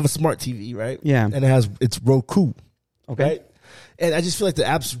mean, I have a smart TV, right? Yeah. And it's Roku. Okay. Right? And I just feel like the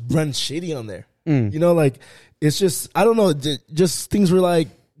apps run shitty on there. Like it's just, I don't know, just things were like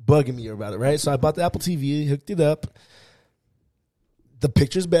bugging me about it, right? So I bought the Apple TV, hooked it up. The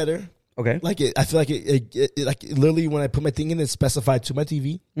picture's better. Okay. Like I feel like it like literally when I put my thing in, it's specified to my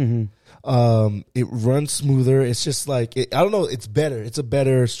TV. Mm-hmm. It runs smoother. It's just like, I don't know, it's better. It's a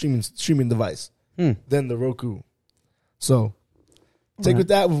better streaming device than the Roku. So take with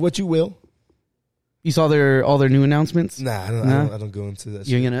that with what you will. You saw all their new announcements? Nah, I don't go into that.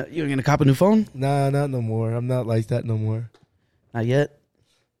 You're gonna cop a new phone? Nah, not no more. I'm not like that no more. Not yet.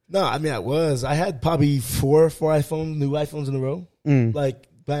 No, I mean I had probably four new iPhones in a row. Like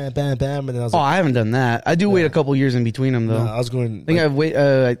bam, bam, bam, and then I was I haven't done that. I do wait a couple years in between them though. Nah, I was going. I think I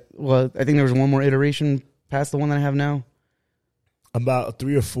think there was one more iteration past the one that I have now. About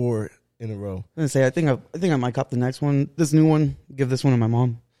 3 or 4 in a row. I was gonna say I think I might cop the next one. This new one, give this one to my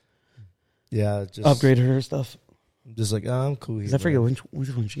mom. Yeah, just upgrade her stuff. I'm just like, I'm cool here. I forget which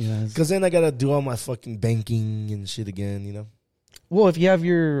one she has. Because then I gotta do all my fucking banking and shit again, Well, if you have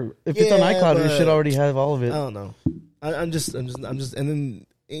if it's on iCloud, it should already have all of it. I don't know. I'm just, and then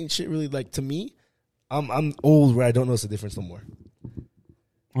ain't shit really like to me. I'm old where I don't notice the difference no more.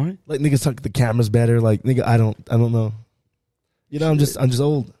 All right. Like niggas talk the cameras better. Like nigga, I don't know. You know, I'm just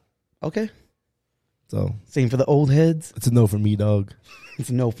old. Okay. So Same for the old heads. it's a no for me, dog. It's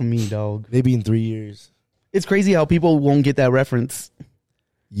a no for me, dog. Maybe in 3 years. It's crazy how people won't get that reference.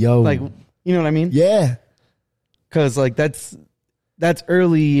 Yo, Like, you know what I mean? yeah, Because like that's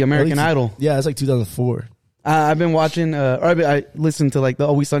early American Idol. Yeah, it's like 2004. I've been watching, I listened to like the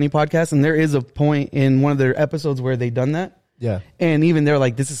Always Sunny podcast, and there is a point in one of their episodes where they done that. Yeah, And even they're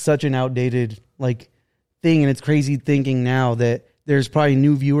like, this is such an outdated like thing, and it's crazy thinking now that there's probably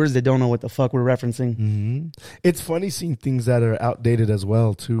new viewers that don't know what the fuck we're referencing. mm-hmm. It's funny seeing things that are outdated as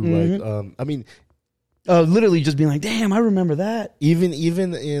well too. Mm-hmm. Like, I mean, Literally just being like, damn, I remember that. even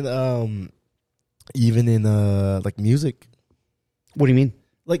in like music. What do you mean?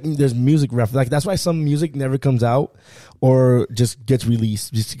 Like there's music reference. Like that's why some music never comes out or just gets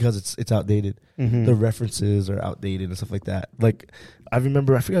released just because it's outdated. Mm-hmm. The references are outdated and stuff like that. Like I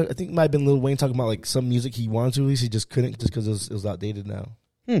remember, I think it might have been Lil Wayne talking about like some music he wanted to release, he just couldn't just because it was outdated now.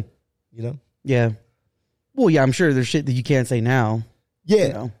 You know? Yeah. Well, yeah, I'm sure there's shit that you can't say now. Yeah.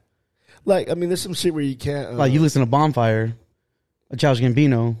 You know? Like I mean, there's some shit where you can't. Like you listen to Bonfire, a Childish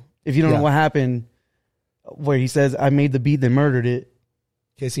Gambino. If you don't know what happened, where he says, "I made the beat, then murdered it."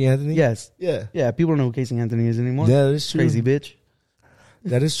 Casey Anthony. Yes. Yeah. Yeah. People don't know who Casey Anthony is anymore. Yeah, that's true. Crazy bitch.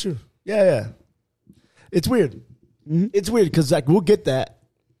 That is true. Yeah. It's weird. Mm-hmm. It's weird because like we'll get that.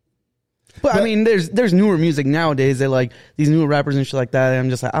 But I mean, there's newer music nowadays that like these newer rappers and shit like that. And I'm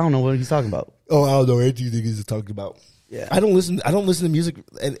just like, I don't know what he's talking about. Oh, I don't know anything he's talking about. Yeah. I don't listen to music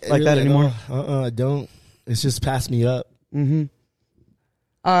Like that anymore? I don't. It's just passed me up. Mm-hmm.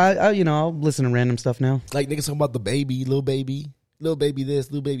 I'll listen to random stuff now. Like niggas talking about the baby, little baby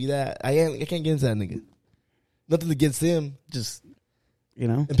this, little baby that. I can't get into that nigga. Nothing against him. Just, you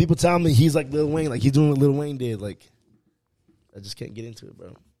know. And people tell me he's like Lil Wayne, like he's doing what Lil Wayne did. Like I just can't get into it,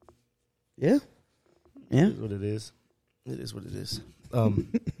 bro. Yeah. Yeah. It is what it is. It is what it is.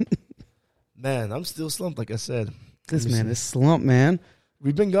 Man, I'm still slumped, like I said. This man is slump, man.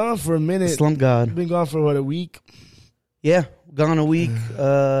 We've been gone for a minute. Slump God. We've been gone for what, a week? Yeah. Gone a week.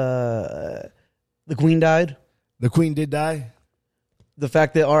 The Queen died. The Queen did die. The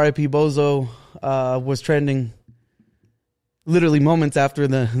fact that R.I.P. Bozo was trending literally moments after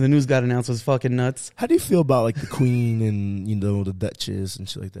the news got announced was fucking nuts. How do you feel about like the Queen and the Duchess and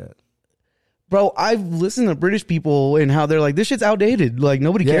shit like that? Bro, I've listened to British people and how they're like, this shit's outdated. Like,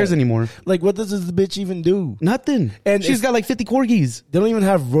 nobody cares anymore. Like, what does this bitch even do? Nothing. And she's got like 50 corgis. They don't even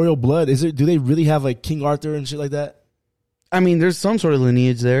have royal blood. Do they really have like King Arthur and shit like that? I mean, there's some sort of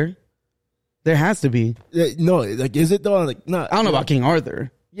lineage there. There has to be. No, like, is it though? Like, no. I don't know about King Arthur.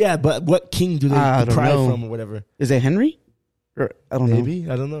 Yeah, but what king do they deprive from or whatever? Is it Henry? Or, I don't know.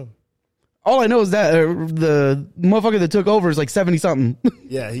 Maybe. I don't know. All I know is that the motherfucker that took over is like 70 something.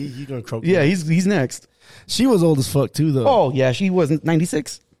 Yeah, he gonna croak. Yeah, he's next. She was old as fuck too, though. Oh yeah, she was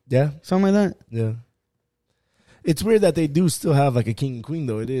 96. Yeah, something like that. Yeah. It's weird that they do still have like a king and queen,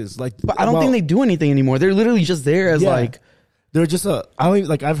 though. It is like, but I don't think they do anything anymore. They're literally just there as like they're just I don't even,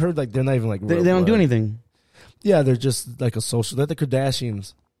 like I've heard like they're not even like they don't do anything. Yeah, they're just like a social. They're the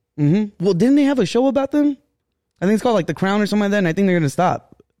Kardashians. Mm-hmm. Well, didn't they have a show about them? I think it's called like The Crown or something like that. And I think they're gonna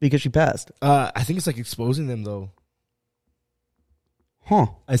stop because she passed. I think it's like exposing them though. Huh?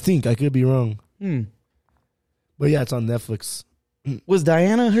 I think I could be wrong. But yeah, it's on Netflix. Was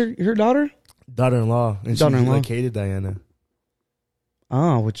Diana her daughter? Daughter-in-law, and she like hated Diana.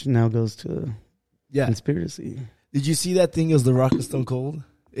 Oh, which now goes to Yeah. conspiracy. Did you see that thing? It was The Rock and Stone Cold.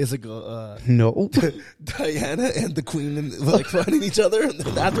 It's like no. Diana and the Queen and like fighting each other in the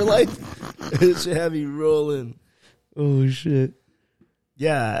afterlife. It should have you rolling. Oh shit.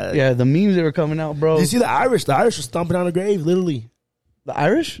 Yeah. Yeah, the memes that were coming out, bro. Did you see the Irish? The Irish were stomping on a grave, literally. The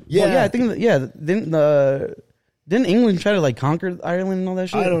Irish? Yeah. Well, yeah, I think didn't England try to like conquer Ireland and all that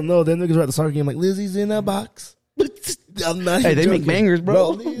shit? I don't know. Then niggas were at the soccer game like Lizzie's in a box. I'm not Hey, they joking. make bangers,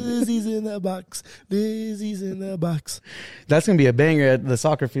 bro. Lizzie's in a box. Lizzie's in a box. That's gonna be a banger at the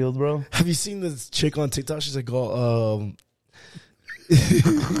soccer field, bro. Have you seen this chick on TikTok? She's like, you know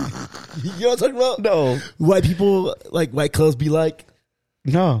what I'm talking about? No. White people, like white clubs be like,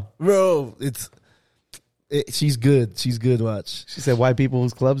 No. bro, she's good. She's good, watch. She said white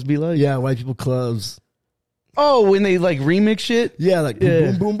people's clubs be like? Yeah, white people clubs. Oh, when they like remix shit? Yeah, like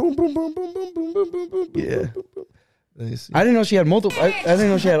Yeah. boom, boom, boom, boom, boom, boom, boom, boom, boom, boom, boom. Yeah. Let me see. I didn't know she had multiple. I didn't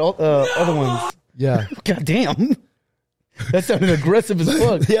know she had other ones. Yeah. God damn. That sounded aggressive as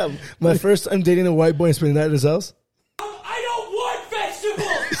fuck. Yeah, my first time dating a white boy and spending the night at his house. I don't want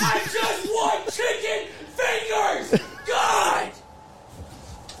vegetables. I just want chicken fingers. God.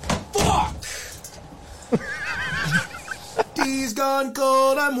 Fuck. gone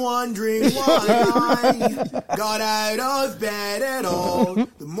cold, I'm wondering why I got out of bed at all.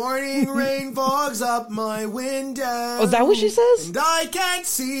 The morning rain fogs up my window. Oh, is that what she says? And I can't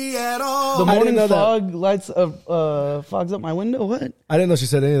see at all. The morning know that. fog lights fogs up my window. What? I didn't know she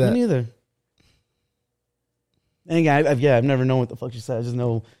said any of Me that. neither. And again, I've never known what the fuck she said. I just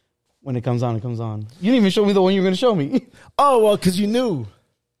know when it comes on, it comes on. You didn't even show me the one you were going to show me. Oh, well, because you knew.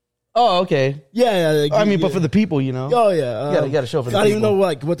 Oh, okay. Yeah. Like, I mean, yeah. but for the people, you know. Oh, yeah. You gotta show for the I don't even people.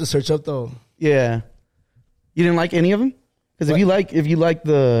 know what to search up, though. Yeah. You didn't like any of them? Because if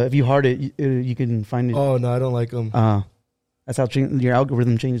you heart it, you can find it. Oh, no, I don't like them. That's how your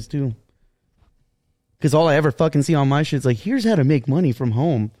algorithm changes too. Because all I ever fucking see on my shit is like, here's how to make money from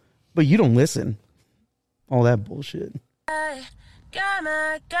home, but you don't listen. All that bullshit.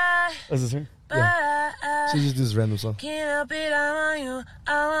 What's this her? She just does random song. Can't help it, I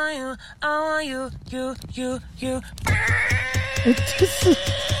want you.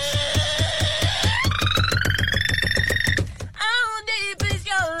 How deep is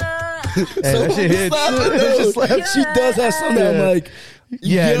your love? Hey, that shit hits. That shit slaps. She does have something. Yeah. I'm like,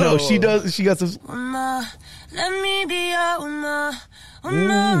 Yeah, yo. no, she does. She got some. Let me be your uma.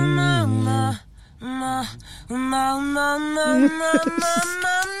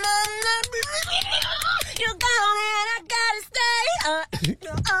 You go and I gotta stay.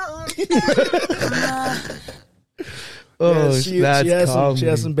 Oh, Yeah, that's she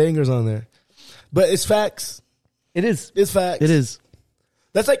has some bangers on there. But it's facts. It is. It's facts. It is.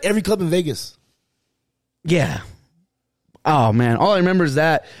 That's like every club in Vegas. Yeah. Oh man, all I remember is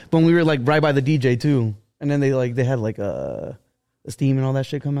that when we were like right by the DJ too, and then they had like the Steam and all that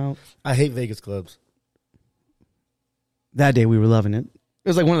shit come out. I hate Vegas clubs. That day we were loving it. It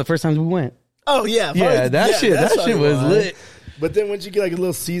was like one of the first times we went. Oh yeah, Yeah, that shit probably was why. lit. But then once you get like a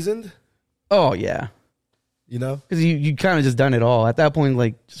little seasoned, Oh yeah, you know, because you kind of just done it all at that point.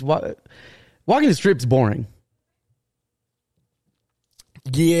 Like just walking the strip's boring.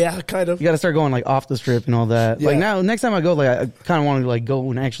 yeah, kind of. You got to start going like off the strip and all that. Like Yeah. now, next time I go, like I kind of want to like go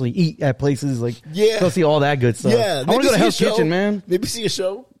and actually eat at places. Like Yeah. go see all that good stuff. Yeah, I want to go to maybe see a Hell's show. Kitchen, man. Maybe see a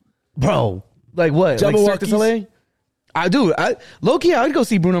show. Bro, like what? Like Cirque du Jabberwockies? Soleil? I do. Low key, I would go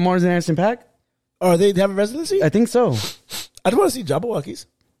see Bruno Mars and Anderson .Paak. Or they have a residency? I think so. I don't want to see Jabberwockies.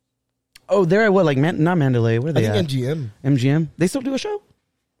 Oh, they're at what? Like not Mandalay. Where are I they think at? MGM. MGM. They still do a show?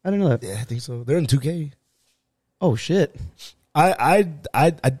 I didn't know that. Yeah, I think so. They're in 2K. Oh shit. I'd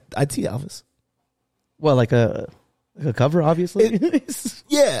see Elvis. Well, like a cover, obviously.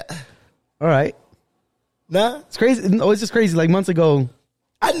 Yeah. All right. Nah. It's crazy. No, it's just crazy. Like months ago.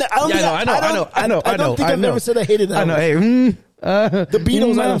 I don't think I don't think I've ever said I hated that. I know. one. Hey, The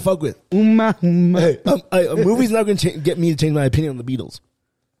Beatles I don't fuck with. Uma. Hey, a movie's not going to get me to change my opinion on the Beatles.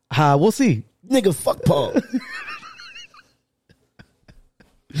 We'll see. Nigga, fuck Paul.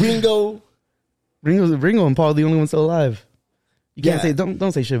 Ringo. Ringo and Paul are the only ones still alive. You can't Yeah. say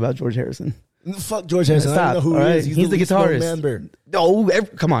don't say shit about George Harrison. Fuck George Harrison. I Stop. don't know who all he right? is. He's the least known guitarist. member. No,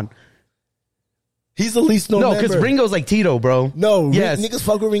 come on. He's the least known No, member. because Ringo's like Tito, bro. No. Yes. Niggas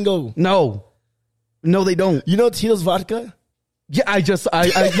fuck with Ringo. No, they don't. You know Tito's vodka? Yeah, I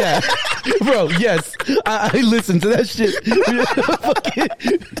yeah. Bro, yes. I listened to that shit.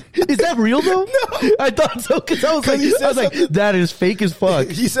 Is that real though? No. I thought so because I was he said like, something- that is fake as fuck.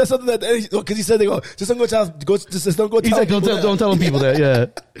 He said something that because he said they go just don't go tell just don't go He's tell like, don't people tell them people that. Yeah.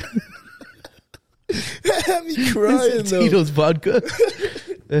 that. Had me crying though. Tito's vodka.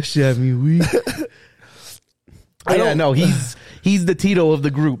 That shit had me weak. Yeah, no, he's the Tito of the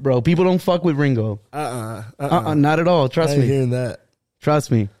group, bro. People don't fuck with Ringo. Not at all. I Trust ain't me. hearing that.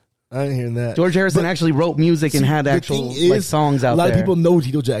 Trust me. I ain't hearing that. George Harrison actually wrote music and had The actual thing like is, songs out A lot there. of people know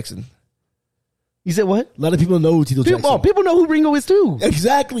Tito Jackson. You said what? A lot of people know Tito Jackson. People know who Ringo is too.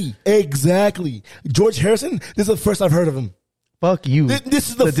 Exactly. George Harrison. This is the first I've heard of him. Fuck you. This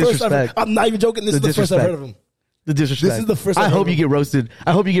is the first disrespect. I'm not even joking. This is the first I've heard of him. The disrespect. This is the first I I've hope heard you get roasted.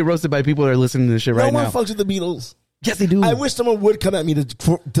 I hope you get roasted by people that are listening to this shit right no one now. fucks with the Beatles. Yes, they do. I wish someone would come at me to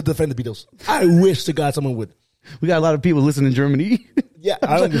defend the Beatles. I wish to God someone would. We got a lot of people listening in Germany. Yeah,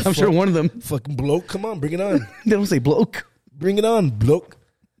 I don't give a I'm sure fuck. one of them. Fucking bloke, come on, bring it on. They don't say bloke. Bring it on, bloke.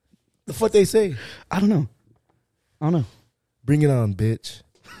 The fuck they say? I don't know. Bring it on, bitch.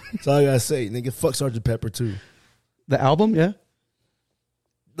 That's all I gotta say. Nigga, fuck Sgt. Pepper too. The album, yeah.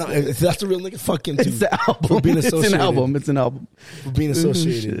 No, if that's the real nigga, fuck him too. It's the album. For being It's associated. an album. It's an album. For being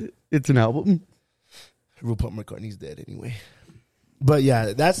associated. Shit. It's an album. Paul McCartney's dead anyway. But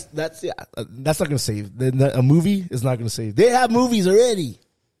yeah, that's not gonna save. A movie is not gonna save. They have movies already.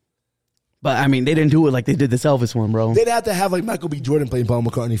 But I mean, they didn't do it like they did this Elvis one, bro. They'd have to have like Michael B. Jordan playing Paul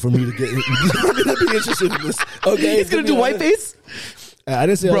McCartney for me to get for me to be interested in this. Okay, He's gonna do whiteface, I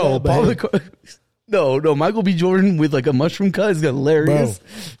didn't say all bro. that, but Paul hey, McCartney. No, Michael B. Jordan with like a mushroom cut is hilarious.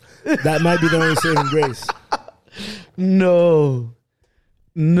 bro, that might be the only saving grace. No.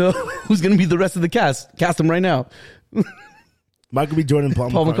 Who's gonna be the rest of the cast? Cast them right now. Michael B. Jordan,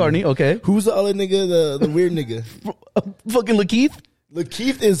 Paul McCartney, okay. Who's the other nigga? The weird nigga. Fucking Lakeith.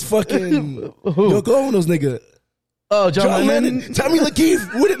 Lakeith is fucking Yoko Ono's nigga. Oh, John Lennon. Tell me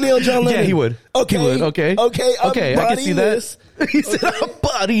Lakeith would it nail John Lennon? Yeah, he would. Okay. He would. Okay. Okay. I'm Okay. I can see bodying that. this. He said, "I'm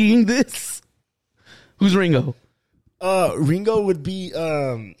bodying this." Who's Ringo? Ringo would be.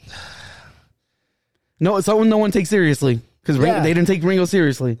 No, it's someone no one takes seriously because Yeah. they didn't take Ringo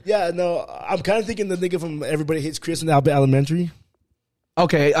seriously. Yeah, no, I'm kind of thinking the nigga from Everybody Hates Chris and Albert Elementary.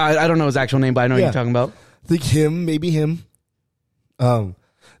 Okay, I don't know his actual name, but I know what Yeah. you're talking about. Think him, maybe him. I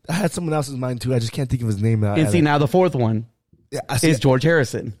had someone else's mind too. I just can't think of his name now. And see, now the fourth one Yeah, I see. is George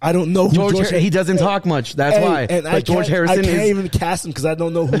Harrison. I don't know who George. He doesn't talk much. That's Hey, why. And But George Harrison I can't is. even cast him because I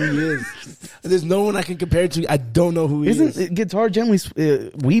don't know who he is. There's no one I can compare it to. I don't know who he is. Isn't Guitar Gently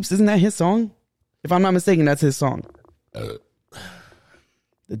Weeps? Isn't that his song? If I'm not mistaken, that's his song. The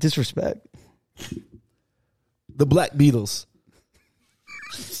disrespect. The Black Beatles.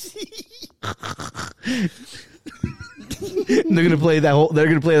 They're gonna play that whole. They're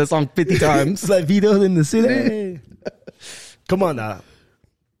gonna play that song 50 times. Black Beatles in the city. Come on now.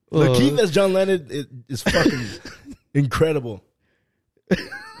 Lakeith as John Lennon is fucking incredible.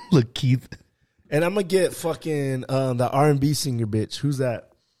 Look, Keith. And I'm gonna get fucking the R&B singer bitch. Who's that?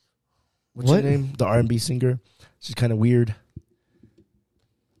 What's What? her name? The R&B singer. She's kind of weird.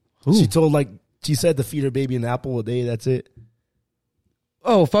 Who? She said to feed her baby an apple a day. That's it.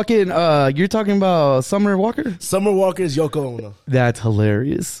 Oh, fucking. You're talking about Summer Walker? Summer Walker is Yoko Ono. That's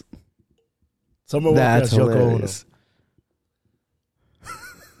hilarious. Summer Walker That's is Yoko Ono. hilarious.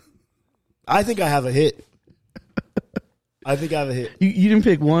 I think I have a hit. I think I have a hit. You didn't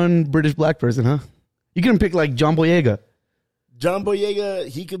pick one British black person, huh? You couldn't pick like John Boyega, John Boyega,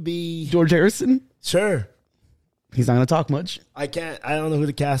 he could be George Harrison. sure. He's not gonna talk much. I don't know who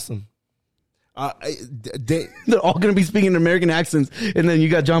to cast him. They're all gonna be speaking in American accents, and then you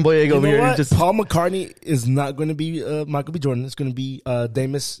got John Boyega You over know here. what? Just Paul McCartney is not going to be Michael B. Jordan. It's going to be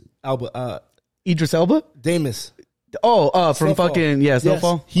Damus Alba. Idris Elba. Damus. Oh, from Snowfall. fucking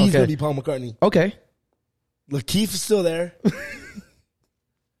Snowfall. Yes, he's okay. going to be Paul McCartney. Okay. Lakeith is still there.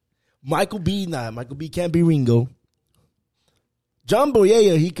 Michael B. Michael B. can't be Ringo. John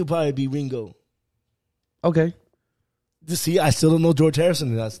Boyega, he could probably be Ringo. Okay. See, I still don't know George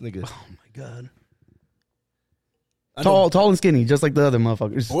Harrison. That's nigga. Oh my god. I know Tall and skinny, just like the other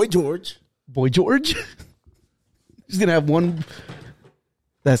motherfuckers. Boy George. Boy George. He's gonna have one.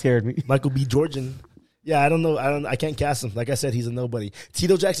 That scared me. Michael B. Jordan. Yeah, I don't know. I can't cast him. Like I said, he's a nobody.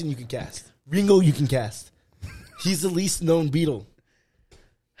 Tito Jackson, you can cast. Ringo, you can cast. He's the least known Beatle.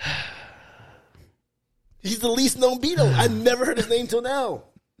 He's the least known Beatle. I never heard his name till now.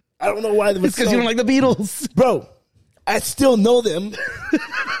 I don't know why. It's because you don't like the Beatles. Bro, I still know them.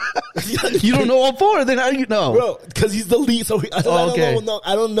 You don't know all four. Then how do you know? Bro, because he's the least. So I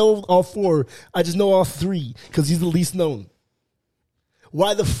don't know all four. I just know all three because he's the least known.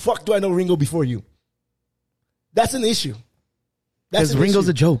 Why the fuck do I know Ringo before you? That's an issue. Because Ringo's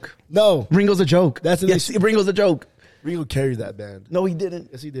a joke. No. Ringo's a joke. That's an issue. Ringo's a joke. Ringo carried that band. No, he didn't.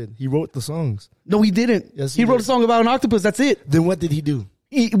 Yes, he did. He wrote the songs. No, he didn't. Yes, he he wrote did. a song about an octopus. That's it. Then what did he do?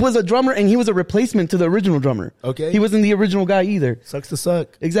 He was a drummer, and he was a replacement to the original drummer. Okay. He wasn't the original guy either. Sucks to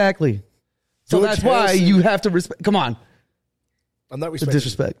suck. Exactly. So George that's why Harrison- you have to respect. Come on. I'm not respecting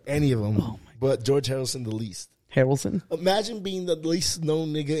disrespect. any of them, but George Harrison the least. Harrelson. Imagine being the least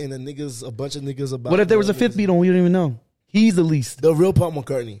known nigga and a bunch of niggas about. What if there was a fifth Beatle and we don't even know? He's the least. The real Paul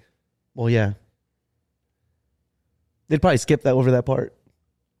McCartney. Well, yeah. They'd probably skip that over that part.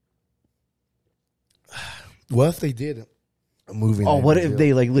 What if they did a movie? Oh, named what if Beatle?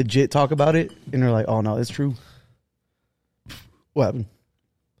 they like legit talk about it and they're like, "Oh no, it's true." What happened?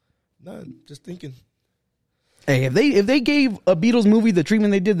 Nah, just thinking. Hey, if they gave a Beatles movie the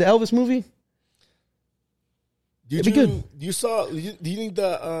treatment they did the Elvis movie, Did It'd be you, good. You saw? Do you think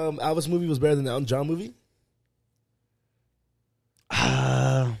the Elvis movie was better than the Elton John movie?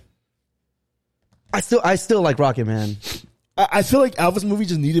 I still like Rocket Man. I feel like Elvis movie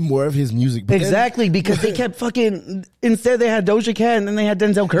just needed more of his music. But then- Exactly, because they kept fucking. Instead, they had Doja Cat and then they had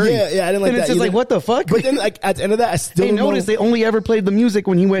Denzel Curry. Yeah, I didn't like and that it's just either. like, what the fuck? But then, like at the end of that, I still they don't noticed know. they only ever played the music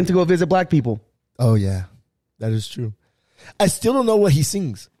when he went to go visit black people. Oh yeah, that is true. I still don't know what he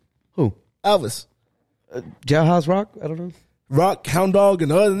sings. Who? Elvis, Jailhouse Rock? I don't know. Rock, Hound Dog,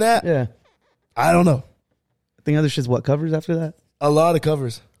 and other than that, Yeah. I don't know. I think other shit's what covers after that. A lot of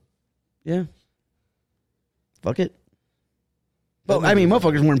covers. Yeah. Fuck it. But I mean,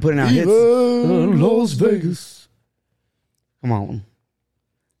 motherfuckers weren't putting out hits. Las Vegas. Come on.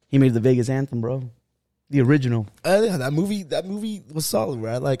 He made the Vegas anthem, bro. The original. Yeah, that movie was solid,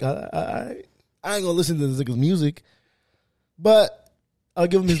 right? Like I ain't gonna listen to this nigga's music, but I'll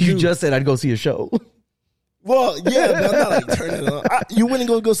give him his You due. just said I'd go see a show. Well, yeah, but I'm not like turning it on. You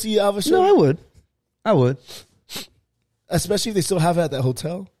wouldn't go see Alva show? No, I would. I would. Especially if they still have it at that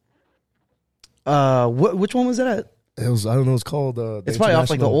hotel. Which one was it at? It was, I don't know, it's called the It's probably off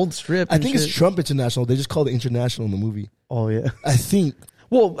like the International. old strip. I and think it's shit. Trump International. They just called it International in the movie. Oh yeah. I think.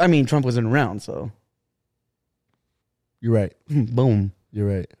 Well, I mean, Trump wasn't around, so You're right. boom. You're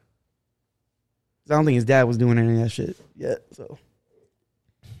right. I don't think his dad was doing any of that shit yet. So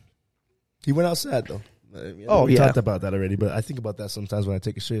He went outside though. Oh, we yeah. talked about that already, but I think about that sometimes when I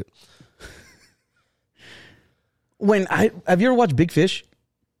take a shit. have you ever watched Big Fish?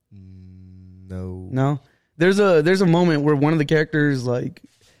 No. No. There's a moment where one of the characters like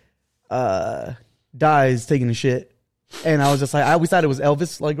dies taking a shit, and I was just like, I always thought it was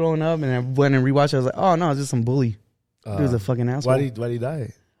Elvis like growing up, and I went and rewatched it. I was like, oh no, it's just some bully. He was a fucking asshole. Why'd he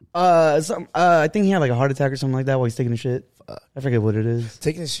die? I think he had like a heart attack or something like that while he's taking a shit. I forget what it is.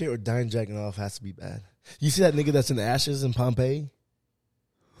 Taking a shit or dying jacking off has to be bad. You see that nigga that's in ashes in Pompeii?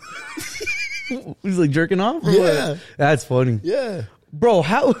 He's like jerking off. Or Yeah. what? That's funny, Yeah. bro.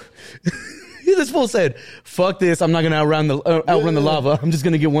 How this fool said, "Fuck this! I'm not gonna outrun the lava. I'm just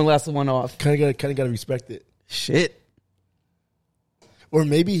gonna get one last one off." Kind of gotta respect it. Shit. Or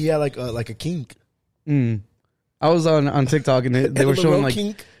maybe he had like a kink. I was on TikTok and they were showing like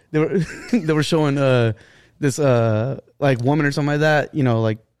kink. they were showing this like woman or something like that, you know,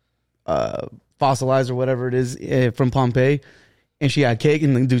 like fossilized or whatever it is from Pompeii, and she had cake,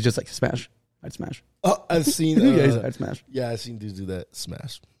 and the dude just like smash. I'd smash. Oh, I've seen. Yeah, he's like, I'd smash. Yeah, I've seen dudes do that.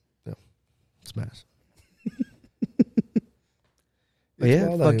 Smash. Yeah. Smash. But yeah,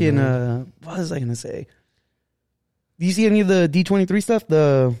 wild out fucking. here, What was I gonna say? Do you see any of the D23 stuff?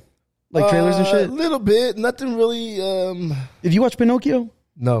 The like trailers and A shit. little bit. Nothing really. Did you watch Pinocchio?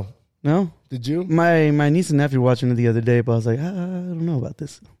 No. No. Did you? My niece and nephew were watching it the other day, but I was like, I don't know about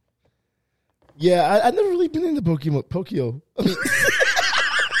this. Yeah, I never really been into Pokio. I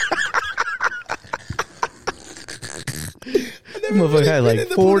mean, Motherfucker had like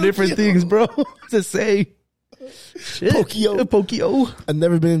into 4 different Pinocchio. things, bro, to say. Shit. Pokio. I've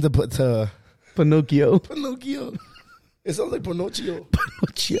never been into Pinocchio. Pinocchio. It sounds like Pinocchio.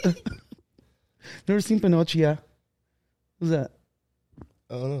 Pinocchio. Never seen Pinocchio. What's that?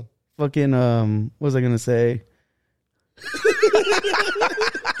 I don't know. Fucking what was I gonna say?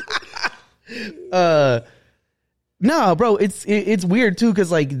 No, bro, it's weird too,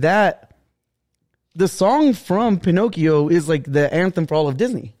 because like that, the song from Pinocchio is like the anthem for all of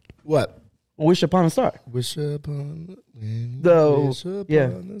Disney. What? Wish Upon a Star. Wish upon Wish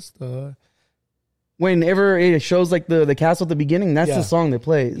upon a star. Whenever it shows like the castle at the beginning, that's Yeah. the song that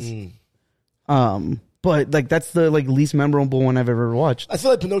plays. But like that's the like least memorable one I've ever watched. I feel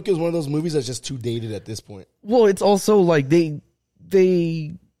like Pinocchio is one of those movies that's just too dated at this point. Well, it's also like they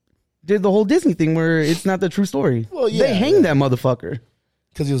did the whole Disney thing where it's not the true story. Well, yeah, they hang yeah. that motherfucker.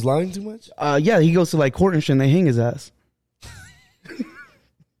 Because he was lying too much? Yeah, he goes to like court and shit, and they hang his ass.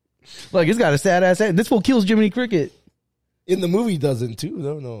 Like it's got a sad ass end. This fool kills Jiminy Cricket. In the movie, he doesn't too.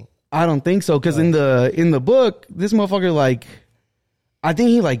 No. I don't think so, because in the book, this motherfucker like, I think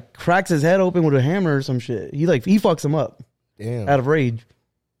he like cracks his head open with a hammer or some shit. He fucks him up Damn. out of rage.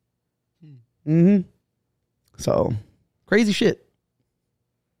 So crazy shit.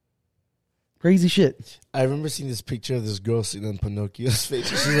 Crazy shit. I remember seeing this picture of this girl sitting on Pinocchio's face.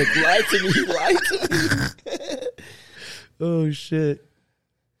 She's like, lie to me, lie to me. Oh shit.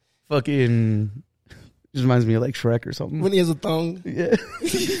 Fucking just reminds me of like Shrek or something. When he has a thong. Yeah.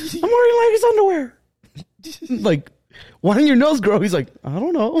 I'm wearing ladies' underwear. Like, why didn't your nose grow? He's like, I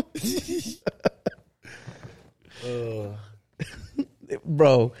don't know.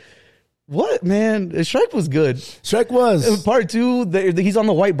 Bro. What, man? Shrek was good. Shrek was. Part 2, he's on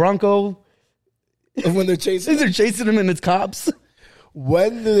the white Bronco. When they're chasing. They're chasing him and it's cops.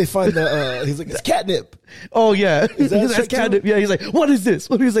 When do they find the, he's like, it's catnip. Oh, yeah. that That's Shrek catnip. too? Yeah, he's like, what is this?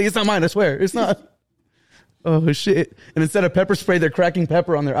 He's like, it's not mine, I swear. It's not. Oh, shit. And instead of pepper spray, they're cracking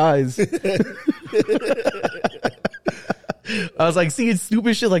pepper on their eyes. I was like, seeing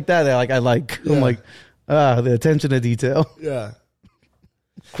stupid shit like that, I like. Yeah. I'm like, the attention to detail. Yeah.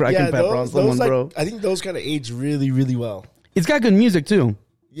 Cracking pepper on someone, like, bro. I think those kind of age really, really well. It's got good music, too.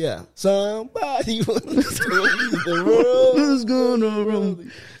 Yeah. Somebody wants to leave the world. Who's gonna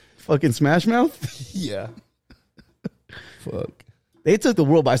run? Fucking Smash Mouth. Yeah. Fuck. They took the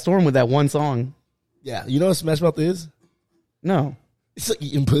world by storm with that one song. Yeah. You know what Smash Mouth is? No. It's like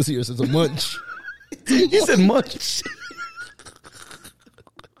eating pussy or it's a munch. You said much.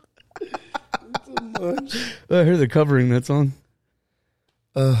 I heard they're covering that song.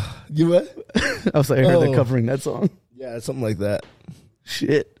 You what? I was like, I heard Oh. they're covering that song. Yeah, something like that.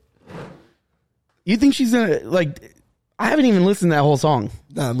 Shit. You think she's gonna like? I haven't even listened to that whole song.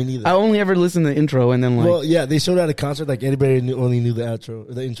 Nah, me neither. I only ever listened to the intro and then like Well, yeah, they showed at a concert like anybody only knew the outro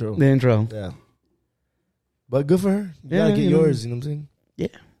or the intro. the intro. Yeah. But good for her. You Yeah, gotta get you know. yours, you know what I'm saying? Yeah.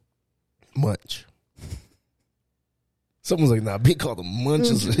 Munch. Someone's like, nah, being called a munch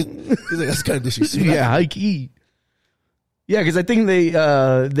is he's like, that's kind of disrespectful. Yeah, high key. Yeah, because I think they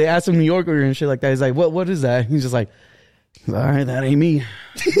asked him New Yorker and shit like that. He's like, what is that? He's just like, all right, that ain't me.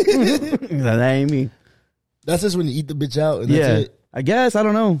 that ain't me. That's just when you eat the bitch out and that's Yeah, it. I guess I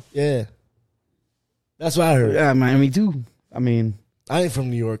don't know. Yeah. That's what I heard. Yeah, Miami too. I mean, I ain't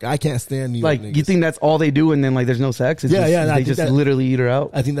from New York. I can't stand New York like niggas. you think that's all they do, and then like there's no sex? It's Yeah, just, yeah, no, I they think just that- literally eat her out.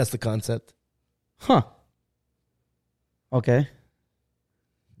 I think that's the concept. Huh. Okay.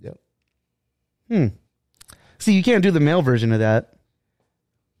 Yep. See, you can't do the male version of that.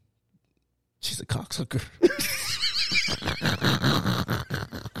 She's a cocksucker.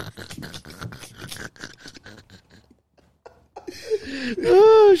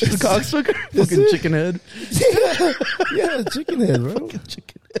 Oh, she's a cocksucker. Fucking chicken head. Yeah, chicken head, bro.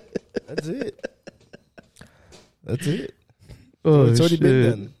 Chicken head. That's it. That's it. Oh, It's already been shit.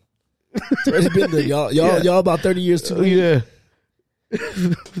 done. It's already been done. Y'all about 30 years too Oh, late. yeah.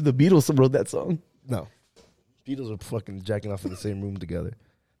 The Beatles wrote that song. No. Beatles are fucking jacking off in the same room together.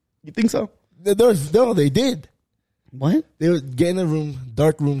 You think so? No, they did. What? They would get in a room,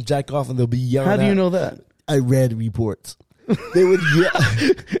 dark room, jack off, and they'll be yelling. How do you out. know that? I read reports. They would yell,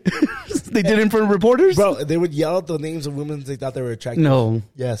 They did it in front of reporters? bro. They would yell out the names of women they thought they were attractive. No.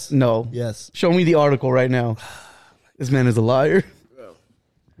 Yes. No. Yes. Show me the article right now. This man is a liar.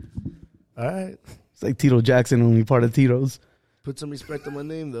 All right. It's like Tito Jackson, only part of Tito's. Put some respect on my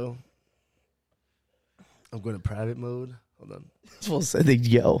name, though. I'm going to private mode. Hold on. Well, said they'd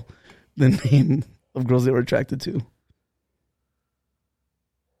yell the name of girls they were attracted to.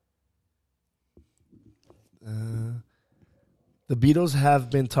 The Beatles have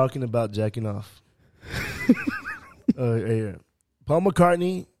been talking about jacking off. Right here. Paul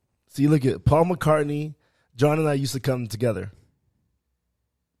McCartney. See, look at Paul McCartney. John and I used to come together.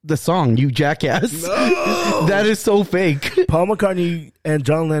 The song, you jackass. No! That is so fake. Paul McCartney and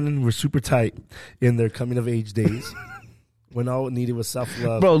John Lennon were super tight in their coming of age days when all it needed was self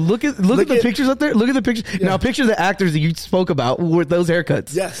love. Bro, look at the at- pictures up there. Look at the pictures. Yeah. Now picture the actors that you spoke about with those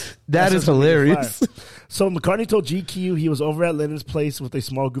haircuts. Yes. That is what's gonna be hilarious. fire. So McCartney told GQ he was over at Lennon's place with a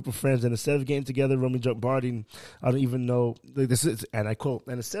small group of friends, and instead of getting together, roaming, drunk, partying, I don't even know. This is, and I quote,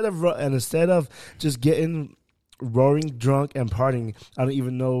 and instead of just getting roaring drunk and partying, I don't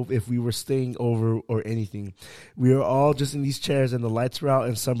even know if we were staying over or anything. We were all just in these chairs, and the lights were out,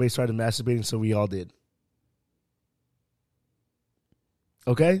 and somebody started masturbating, so we all did.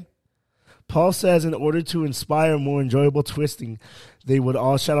 Okay? Paul says in order to inspire more enjoyable twisting, they would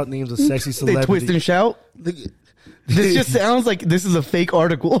all shout out names of sexy They celebrities. twist and shout. This just sounds like this is a fake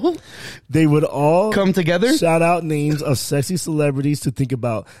article. They would all Come together? shout out names of sexy celebrities to think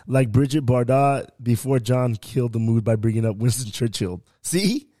about, like Bridget Bardot before John killed the mood by bringing up Winston Churchill.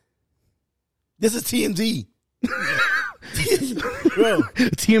 See? This is TMZ. Bro,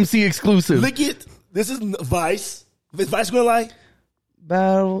 TMC exclusive. look it. This is Vice. Is Vice going to lie?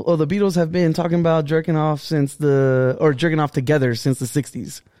 Battle. Oh, the Beatles have been talking about jerking off jerking off together since the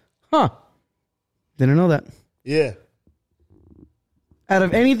 60s. Huh. Didn't know that. Yeah. Out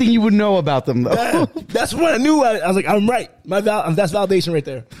of anything you would know about them, though. Yeah. That's what I knew. I was like, I'm right. That's validation right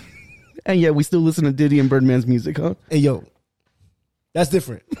there. And yet we still listen to Diddy and Birdman's music, huh? Hey, yo. That's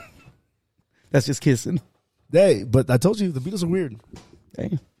different. That's just kissing. Hey, but I told you, the Beatles are weird.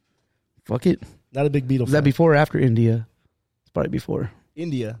 Hey. Fuck it. Not a big Beatles Was that fan. before or after India? It's probably before.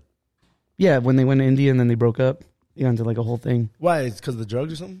 India. Yeah, when they went to India and then they broke up. They got into like a whole thing. Why? It's because of the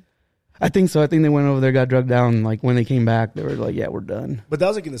drugs or something? I think so. I think they went over there, got drugged down. Like when they came back, they were like, yeah, we're done. But that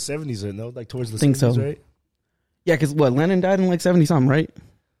was like in the 70s, right? No? Like towards the Think 70s, so. right? Yeah, because what? Lennon died in like 70 something, right?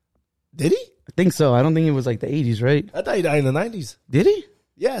 Did he? I think so. I don't think it was like the 80s, right? I thought he died in the 90s. Did he?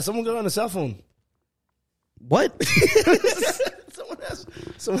 Yeah, someone got on a cell phone. What?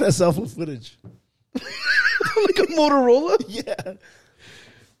 Someone has cell phone footage. Like a Motorola? Yeah.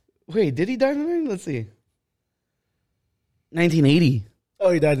 Wait, did he die in the 90s? Let's see. 1980.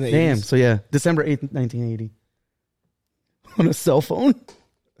 Oh, he died in the Damn. 80s. So yeah, December 8th, 1980. On a cell phone.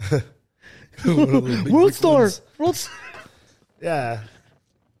 One of those big World brick Star. ones. World Star. Yeah.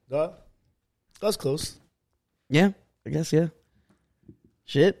 Well, that was close. Yeah, I guess, yeah.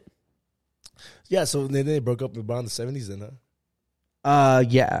 Shit. Yeah, so then they broke up around the 70s then, huh?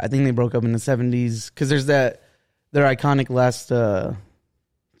 Yeah, I think they broke up in the 70s because there's their iconic last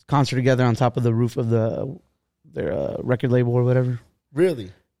concert together on top of the roof of their record label or whatever.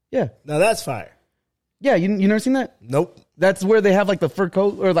 Really? Yeah. Now that's fire. Yeah, you never seen that? Nope. That's where they have like the fur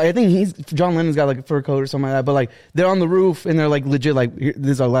coat, or like I think John Lennon's got like a fur coat or something like that. But like they're on the roof and they're like legit like this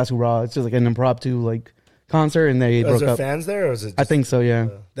is our last hurrah. It's just like an impromptu like concert and they Is broke there up. fans there, or is it? Just, I think so. Yeah.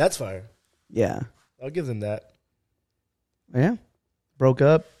 that's fire. Yeah. I'll give them that. Yeah. Broke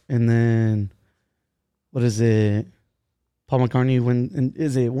up and then what is it? Paul McCartney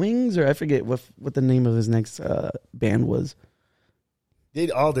is it Wings or I forget what the name of his next band was. They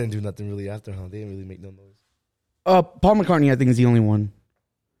all didn't do nothing really after, huh? They didn't really make no noise. Paul McCartney, I think, is the only one.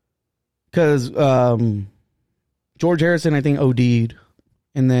 Because George Harrison, I think, OD'd.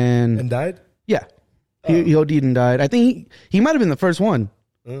 And then... And died? Yeah. He OD'd and died. I think he might have been the first one.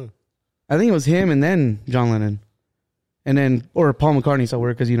 I think it was him and then John Lennon. And then... Or Paul McCartney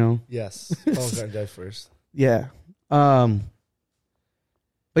somewhere, because, you know... Yes. Paul McCartney died first. Yeah. But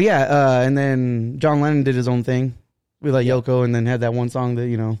yeah, and then John Lennon did his own thing with like Yoko and then had that one song that,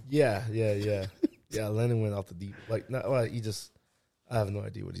 you know... Yeah. Yeah, Lennon went off the deep. Like, not, well, I have no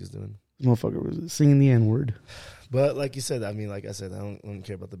idea what he's doing. This motherfucker was singing the N-word. But like you said, I mean, like I said, I don't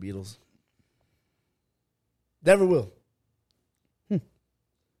care about the Beatles. Never will. I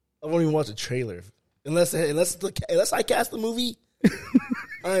won't even watch a trailer. Unless I cast the movie,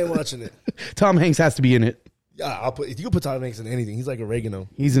 I ain't watching it. Tom Hanks has to be in it. Yeah, if you put Tom Hanks in anything, he's like oregano.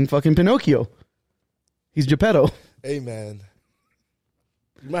 He's in fucking Pinocchio. He's Geppetto. Hey, man.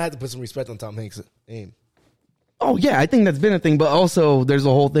 You might have to put some respect on Tom Hanks' name. Oh, yeah, I think that's been a thing, but also there's a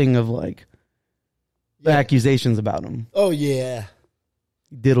whole thing of, like, the accusations about him. Oh, yeah.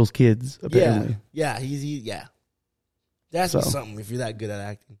 He diddles kids, apparently. Yeah, yeah. That's something if you're that good at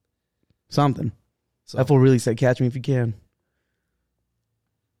acting. Something. So, That fool really said, catch me if you can.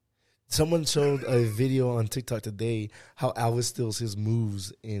 someone showed a video on TikTok today how Elvis steals his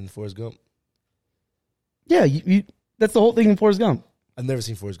moves in Forrest Gump. Yeah, that's the whole thing in Forrest Gump. I've never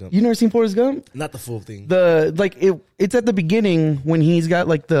seen Forrest Gump. You never seen Forrest Gump? Not the full thing. It's at the beginning when he's got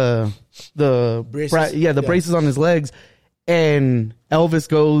like the Braces? braces on his legs, and Elvis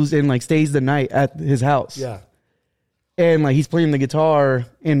goes and like stays the night at his house. Yeah. And like he's playing the guitar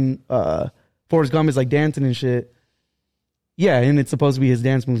and Forrest Gump is like dancing and shit. Yeah, and it's supposed to be his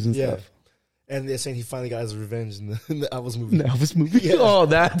dance moves and stuff. And they're saying he finally got his revenge in the Elvis movie. The Elvis movie? Yeah. Oh,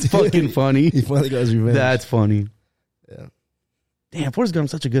 that's fucking funny. He finally got his revenge. That's funny. Yeah. Damn, Forrest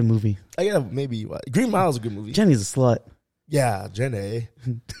Gump's such a good movie. I gotta maybe Green Mile's a good movie. Jenny's a slut. Yeah, Jenny.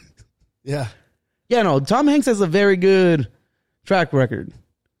 Yeah. Yeah, no, Tom Hanks has a very good track record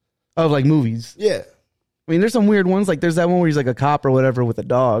of like movies. Yeah. I mean, there's some weird ones. Like there's that one where he's like a cop or whatever with a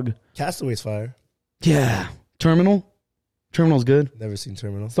dog. Castaway's fire. Yeah. Terminal's good. Never seen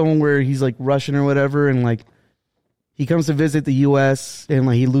Terminal. Someone where he's like Russian or whatever, and like he comes to visit the U.S. and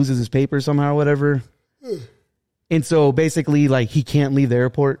like he loses his papers somehow or whatever. And so basically, like he can't leave the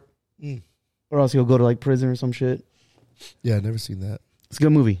airport, or else he'll go to like prison or some shit. Yeah, I've never seen that. It's a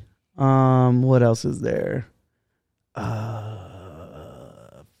good movie. What else is there? Fuck.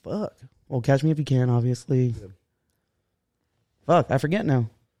 Well, Catch Me If You Can, obviously. Yeah. Fuck, I forget now.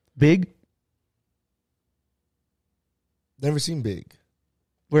 Big, Never seen Big.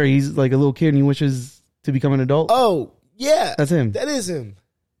 where he's like a little kid and he wishes to become an adult. Oh, yeah. That's him. That is him.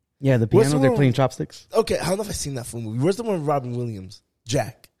 Yeah, the What's piano. the They're one- playing chopsticks. Okay, I don't know if I've seen that full movie. Where's the one with Robin Williams?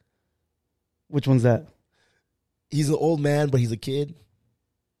 Jack. Which one's that? He's an old man, but he's a kid.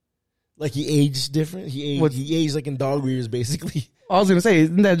 Like he aged different. He aged like in dog years, basically. I was gonna say,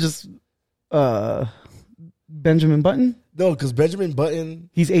 isn't that just Benjamin Button? No, because Benjamin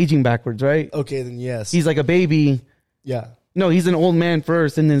Button. He's aging backwards, right? Okay, then yes. He's like a baby. Yeah. No, he's an old man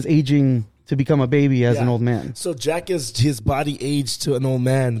first, and then is aging to become a baby as an old man. So Jack is his body aged to an old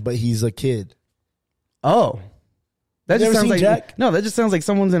man, but he's a kid. Oh, that You just never sounds seen like Jack? No, that just sounds like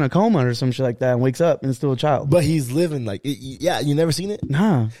someone's in a coma or some shit like that and wakes up and is still a child. But he's living like yeah. You never seen it?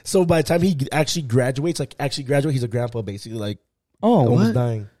 Nah. So by the time he actually graduates, he's a grandpa basically, like Oh, almost what?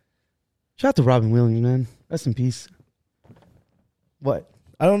 dying. Shout out to Robin Williams, man. Rest in peace. What?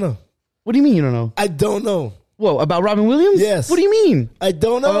 I don't know. What do you mean you don't know? I don't know. Whoa, about Robin Williams? Yes. What do you mean? I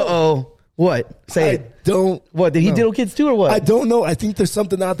don't know. Uh-oh. What? Say I it. don't. What? Did he know. diddle kids too or what? I don't know. I think there's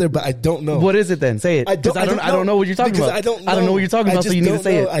something out there, but I don't know. What is it then? Say it. I don't. 'Cause I don't know what you're talking Because about. I don't know. I don't know what you're talking I about, so just you need to don't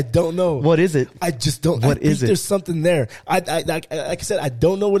say know. it. I don't know. What is it? I just don't. What I think is it? There's something there. Like I said, I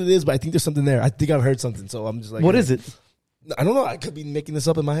don't know what it is, but I think there's something there. I think I've heard something, so I'm just like, What is it? I don't know. I could be making this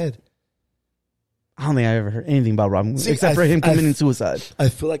up in my head. I don't think I ever heard anything about Robin Williams See, except for him committing suicide. I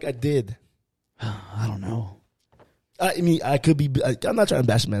feel like I did. I don't know. I mean, I could be. I'm not trying to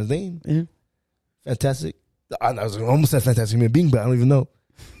bash the man's name. Yeah. Fantastic. I was almost a fantastic human being, but I don't even know.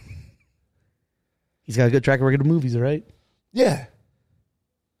 He's got a good track record of movies, all right? Yeah,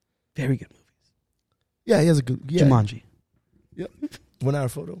 Very good movies. yeah. He has a good. Yeah. Jumanji. Yep. 1 hour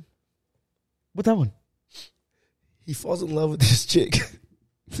photo. What's that one? He falls in love with this chick.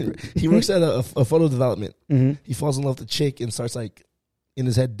 He works at a photo development. Mm-hmm. He falls in love with the chick and starts like in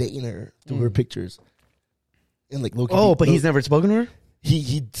his head dating her through her pictures. And like, Oh, but he's never spoken to her?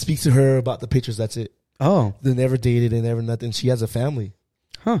 he speaks to her about the pictures. That's it. Oh. They never dated. They never nothing. She has a family.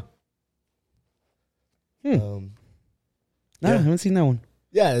 Huh. Um, No, Yeah. I haven't seen that one.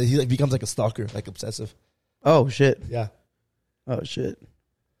 yeah, he like becomes like a stalker, like obsessive. Oh, shit. Yeah. Oh, shit.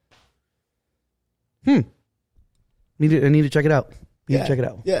 I need to check it out. Yeah. Check it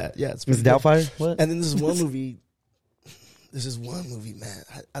out. Yeah, yeah. It's Miss pretty good. Doubtfire? What? And then this is one movie. This is one movie, man.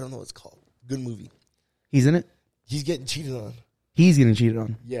 I don't know what it's called. Good movie. He's in it? He's getting cheated on. He's getting cheated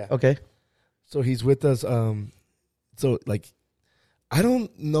on. Yeah. Okay. So he's with us. So like, I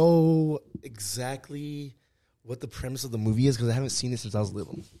don't know exactly what the premise of the movie is because I haven't seen it since I was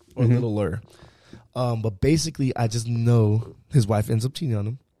little or littler. But basically, I just know his wife ends up cheating on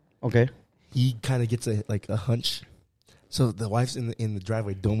him. Okay. He kind of gets a hunch. So the wife's in the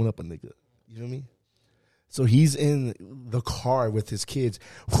driveway doming up a nigga. You know what I mean? So he's in the car with his kids,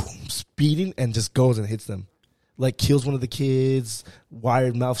 speeding, and just goes and hits them. Like, kills one of the kids,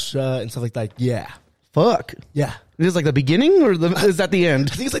 wired mouth shut, and stuff like that. Yeah. Fuck. Yeah. Is this like the beginning or is that the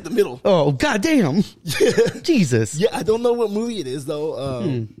end? I think it's like the middle. Oh, goddamn. Jesus. Yeah, I don't know what movie it is,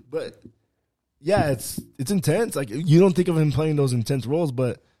 though. But, yeah, it's intense. Like, you don't think of him playing those intense roles,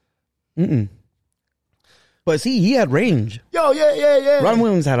 but... But see, he had range. Yo, yeah. Robin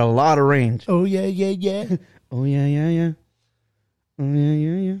Williams had a lot of range. Oh, yeah. Oh, yeah. Oh,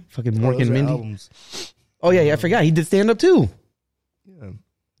 yeah. Fucking Mork Those and are Mindy. albums. Oh, yeah, I forgot. He did stand up too. Yeah.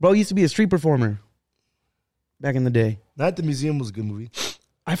 Bro used to be a street performer back in the day. Night at the Museum was a good movie.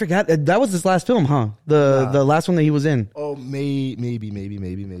 I forgot. That was his last film, huh? The last one that he was in. Oh, maybe.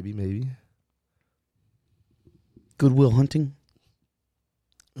 Good Will Hunting.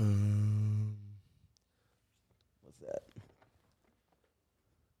 What's that?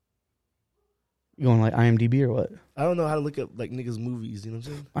 You going like IMDb or what? I don't know how to look up like niggas' movies. You know what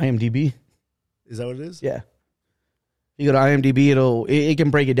I'm saying? IMDb. Is that what it is? Yeah. You go to IMDb, it can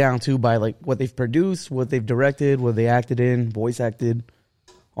break it down too by like what they've produced, what they've directed, what they acted in, voice acted,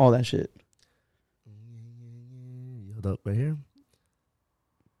 all that shit. Hold up, right here.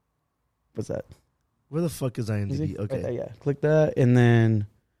 What's that? Where the fuck is IMDb? Right there, Okay. yeah. Click that and then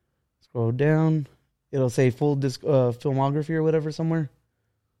scroll down. It'll say full disc filmography or whatever somewhere.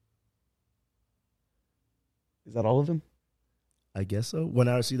 Is that all of them? I guess so. 1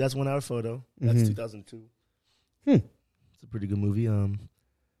 hour. See, that's 1 hour photo. That's 2002. It's a pretty good movie. I'm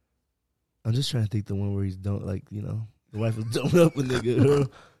just trying to think the one where he's don't like, you know, the wife was domed up a nigga.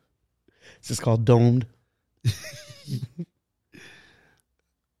 It's just called Domed.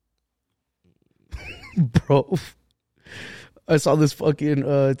 Bro, I saw this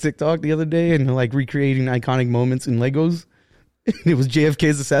fucking TikTok the other day and like recreating iconic moments in Legos. It was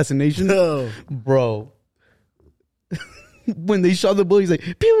JFK's assassination. Oh. Bro. When they shot the bullet, he's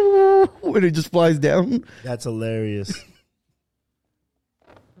like, pew, when it just flies down. That's hilarious.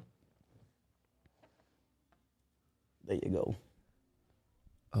 There you go.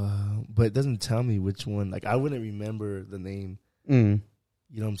 But it doesn't tell me which one. Like, I wouldn't remember the name. Mm.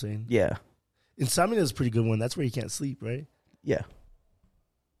 You know what I'm saying? Yeah. Insomnia is a pretty good one. That's where you can't sleep, right? Yeah.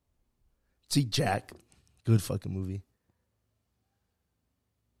 See, Jack. Good fucking movie.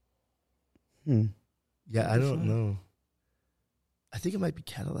 Yeah, I don't know. I think it might be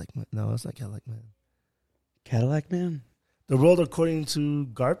Cadillac Man. No, it's not Cadillac Man. Cadillac Man? The World According to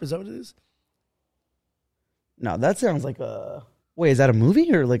Garp, is that what it is? No, that sounds like a... Wait, is that a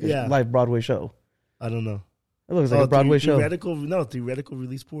movie or like a Yeah. live Broadway show? I don't know. It looks like a Broadway show. Theoretical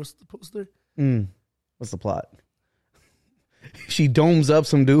release poster. What's the plot? She domes up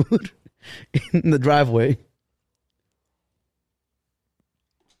some dude in the driveway.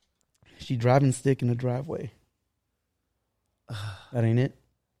 She driving stick in the driveway. That ain't it.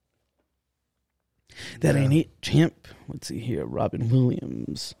 That ain't it, champ. Let's see here. Robin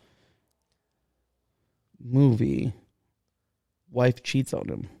Williams. movie. Wife cheats on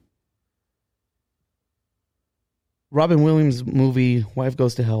him. Robin Williams movie. Wife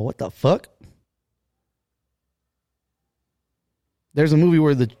goes to hell. What the fuck? There's a movie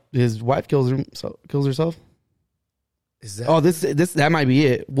where his wife kills herself. Is that? Oh, that might be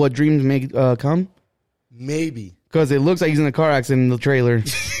it. What dreams may come? Maybe. Because it looks like he's in a car accident in the trailer.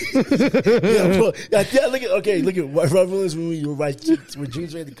 Yeah, bro. Yeah, look at Robin Williams movie. Where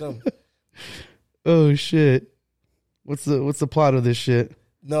dreams ready to come. Oh shit! What's the plot of this shit?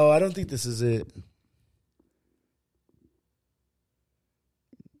 No, I don't think this is it.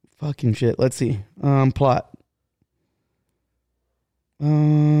 Fucking shit. Let's see. Plot.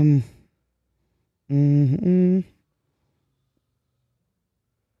 Oh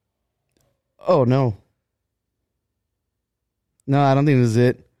no. No, I don't think this is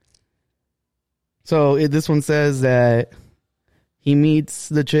it. So this one says that he meets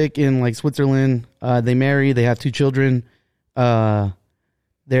the chick in like Switzerland. They marry. They have 2 children. Their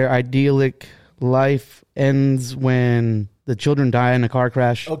idyllic life ends when the children die in a car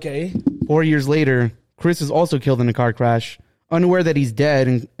crash. Okay. 4 years later, Chris is also killed in a car crash. Unaware that he's dead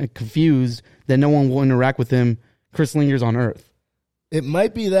and confused that no one will interact with him, Chris lingers on Earth. It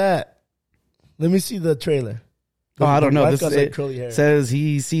might be that. Let me see the trailer. Oh, I don't know. Wife This got is, like it curly hair. says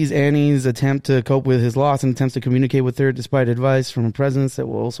he sees Annie's attempt to cope with his loss and attempts to communicate with her despite advice from a presence that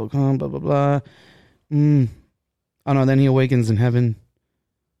will also come, blah, blah, blah. Oh, no, then he awakens in heaven.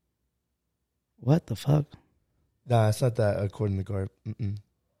 What the fuck? Nah, it's not that according to Garp.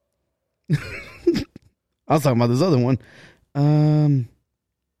 I was talking about this other one.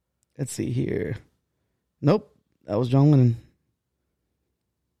 Let's see here. Nope. That was John Lennon.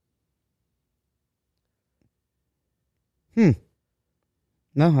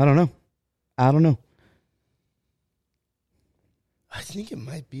 No, I don't know. I think it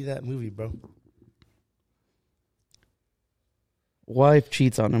might be that movie, bro. Wife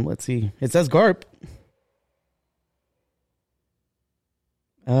cheats on him. Let's see. It says Garp.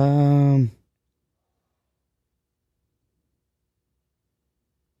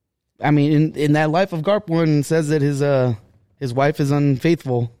 I mean, in that Life of Garp one says that his wife is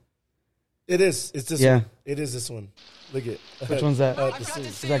unfaithful. It is. It's this Yeah. one. It is this one. Look at Which one's that? the scene.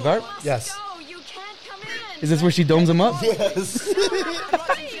 Is that Garp? Yes. Go, you can't come in. Is this where she domes him up? Yes.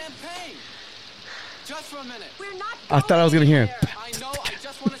 Champagne. Just for a minute. We're not I thought I was gonna hear him. I know. I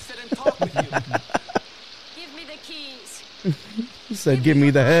just want to sit and talk with you. Give me the keys. He said, "Give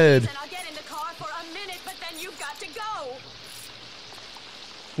me the head." And I'll get in the car for a minute, but then you've got to go.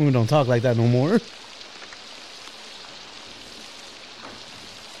 Women don't talk like that no more.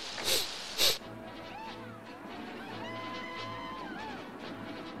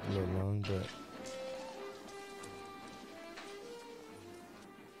 A little long, but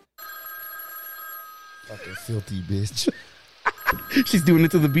fucking filthy bitch. She's doing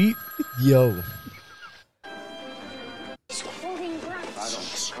it to the beat. Yo.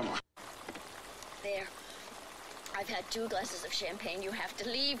 There. I've had 2 glasses of champagne. You have to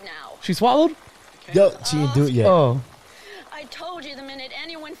leave now. She swallowed? Yo, she didn't do it yet. Oh. I told you the minute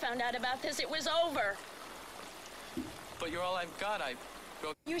anyone found out about this, it was over. But you're all I've got.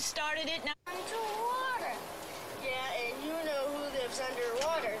 You started it now. Underwater. Yeah, and you know who lives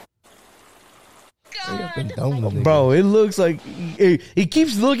underwater. They got them dumb little niggas. Bro, it looks like he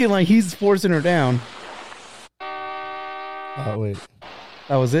keeps looking like he's forcing her down. Oh, wait.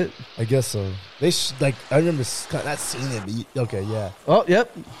 That was it? I guess so. They I remember not seeing it, but okay, yeah. Oh,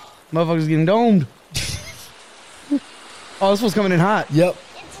 yep. Motherfucker's getting domed. Oh, this was coming in hot. Yep.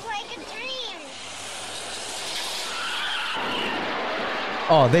 It's like a dream.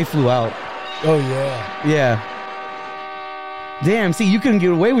 Oh, they flew out. Oh, yeah. Yeah. Damn, see, you couldn't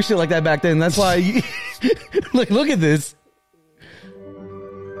get away with shit like that back then. That's why you... look at this.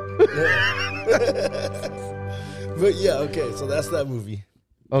 But yeah, okay, so that's that movie.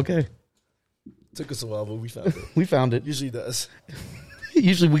 Okay. Took us a while, but we found it. We found it. Usually does.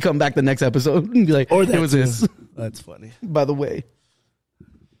 Usually we come back the next episode and be like, Or it was this. That's funny. By the way.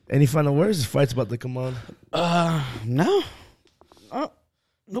 Any final words? This fight's about to come on. No.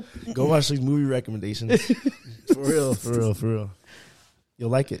 Nope. Go watch these movie recommendations. For real. You'll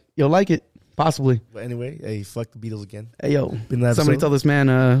like it. You'll like it. Possibly. But anyway, hey, fuck the Beatles again. Hey, yo. Been that Somebody episode? tell this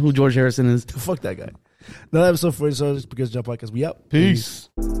man who George Harrison is. Fuck that guy. Another episode for Insiders because Jump Podcast. We out. Peace.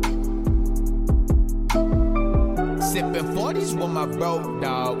 Sipping 40s with my bro,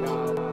 dog.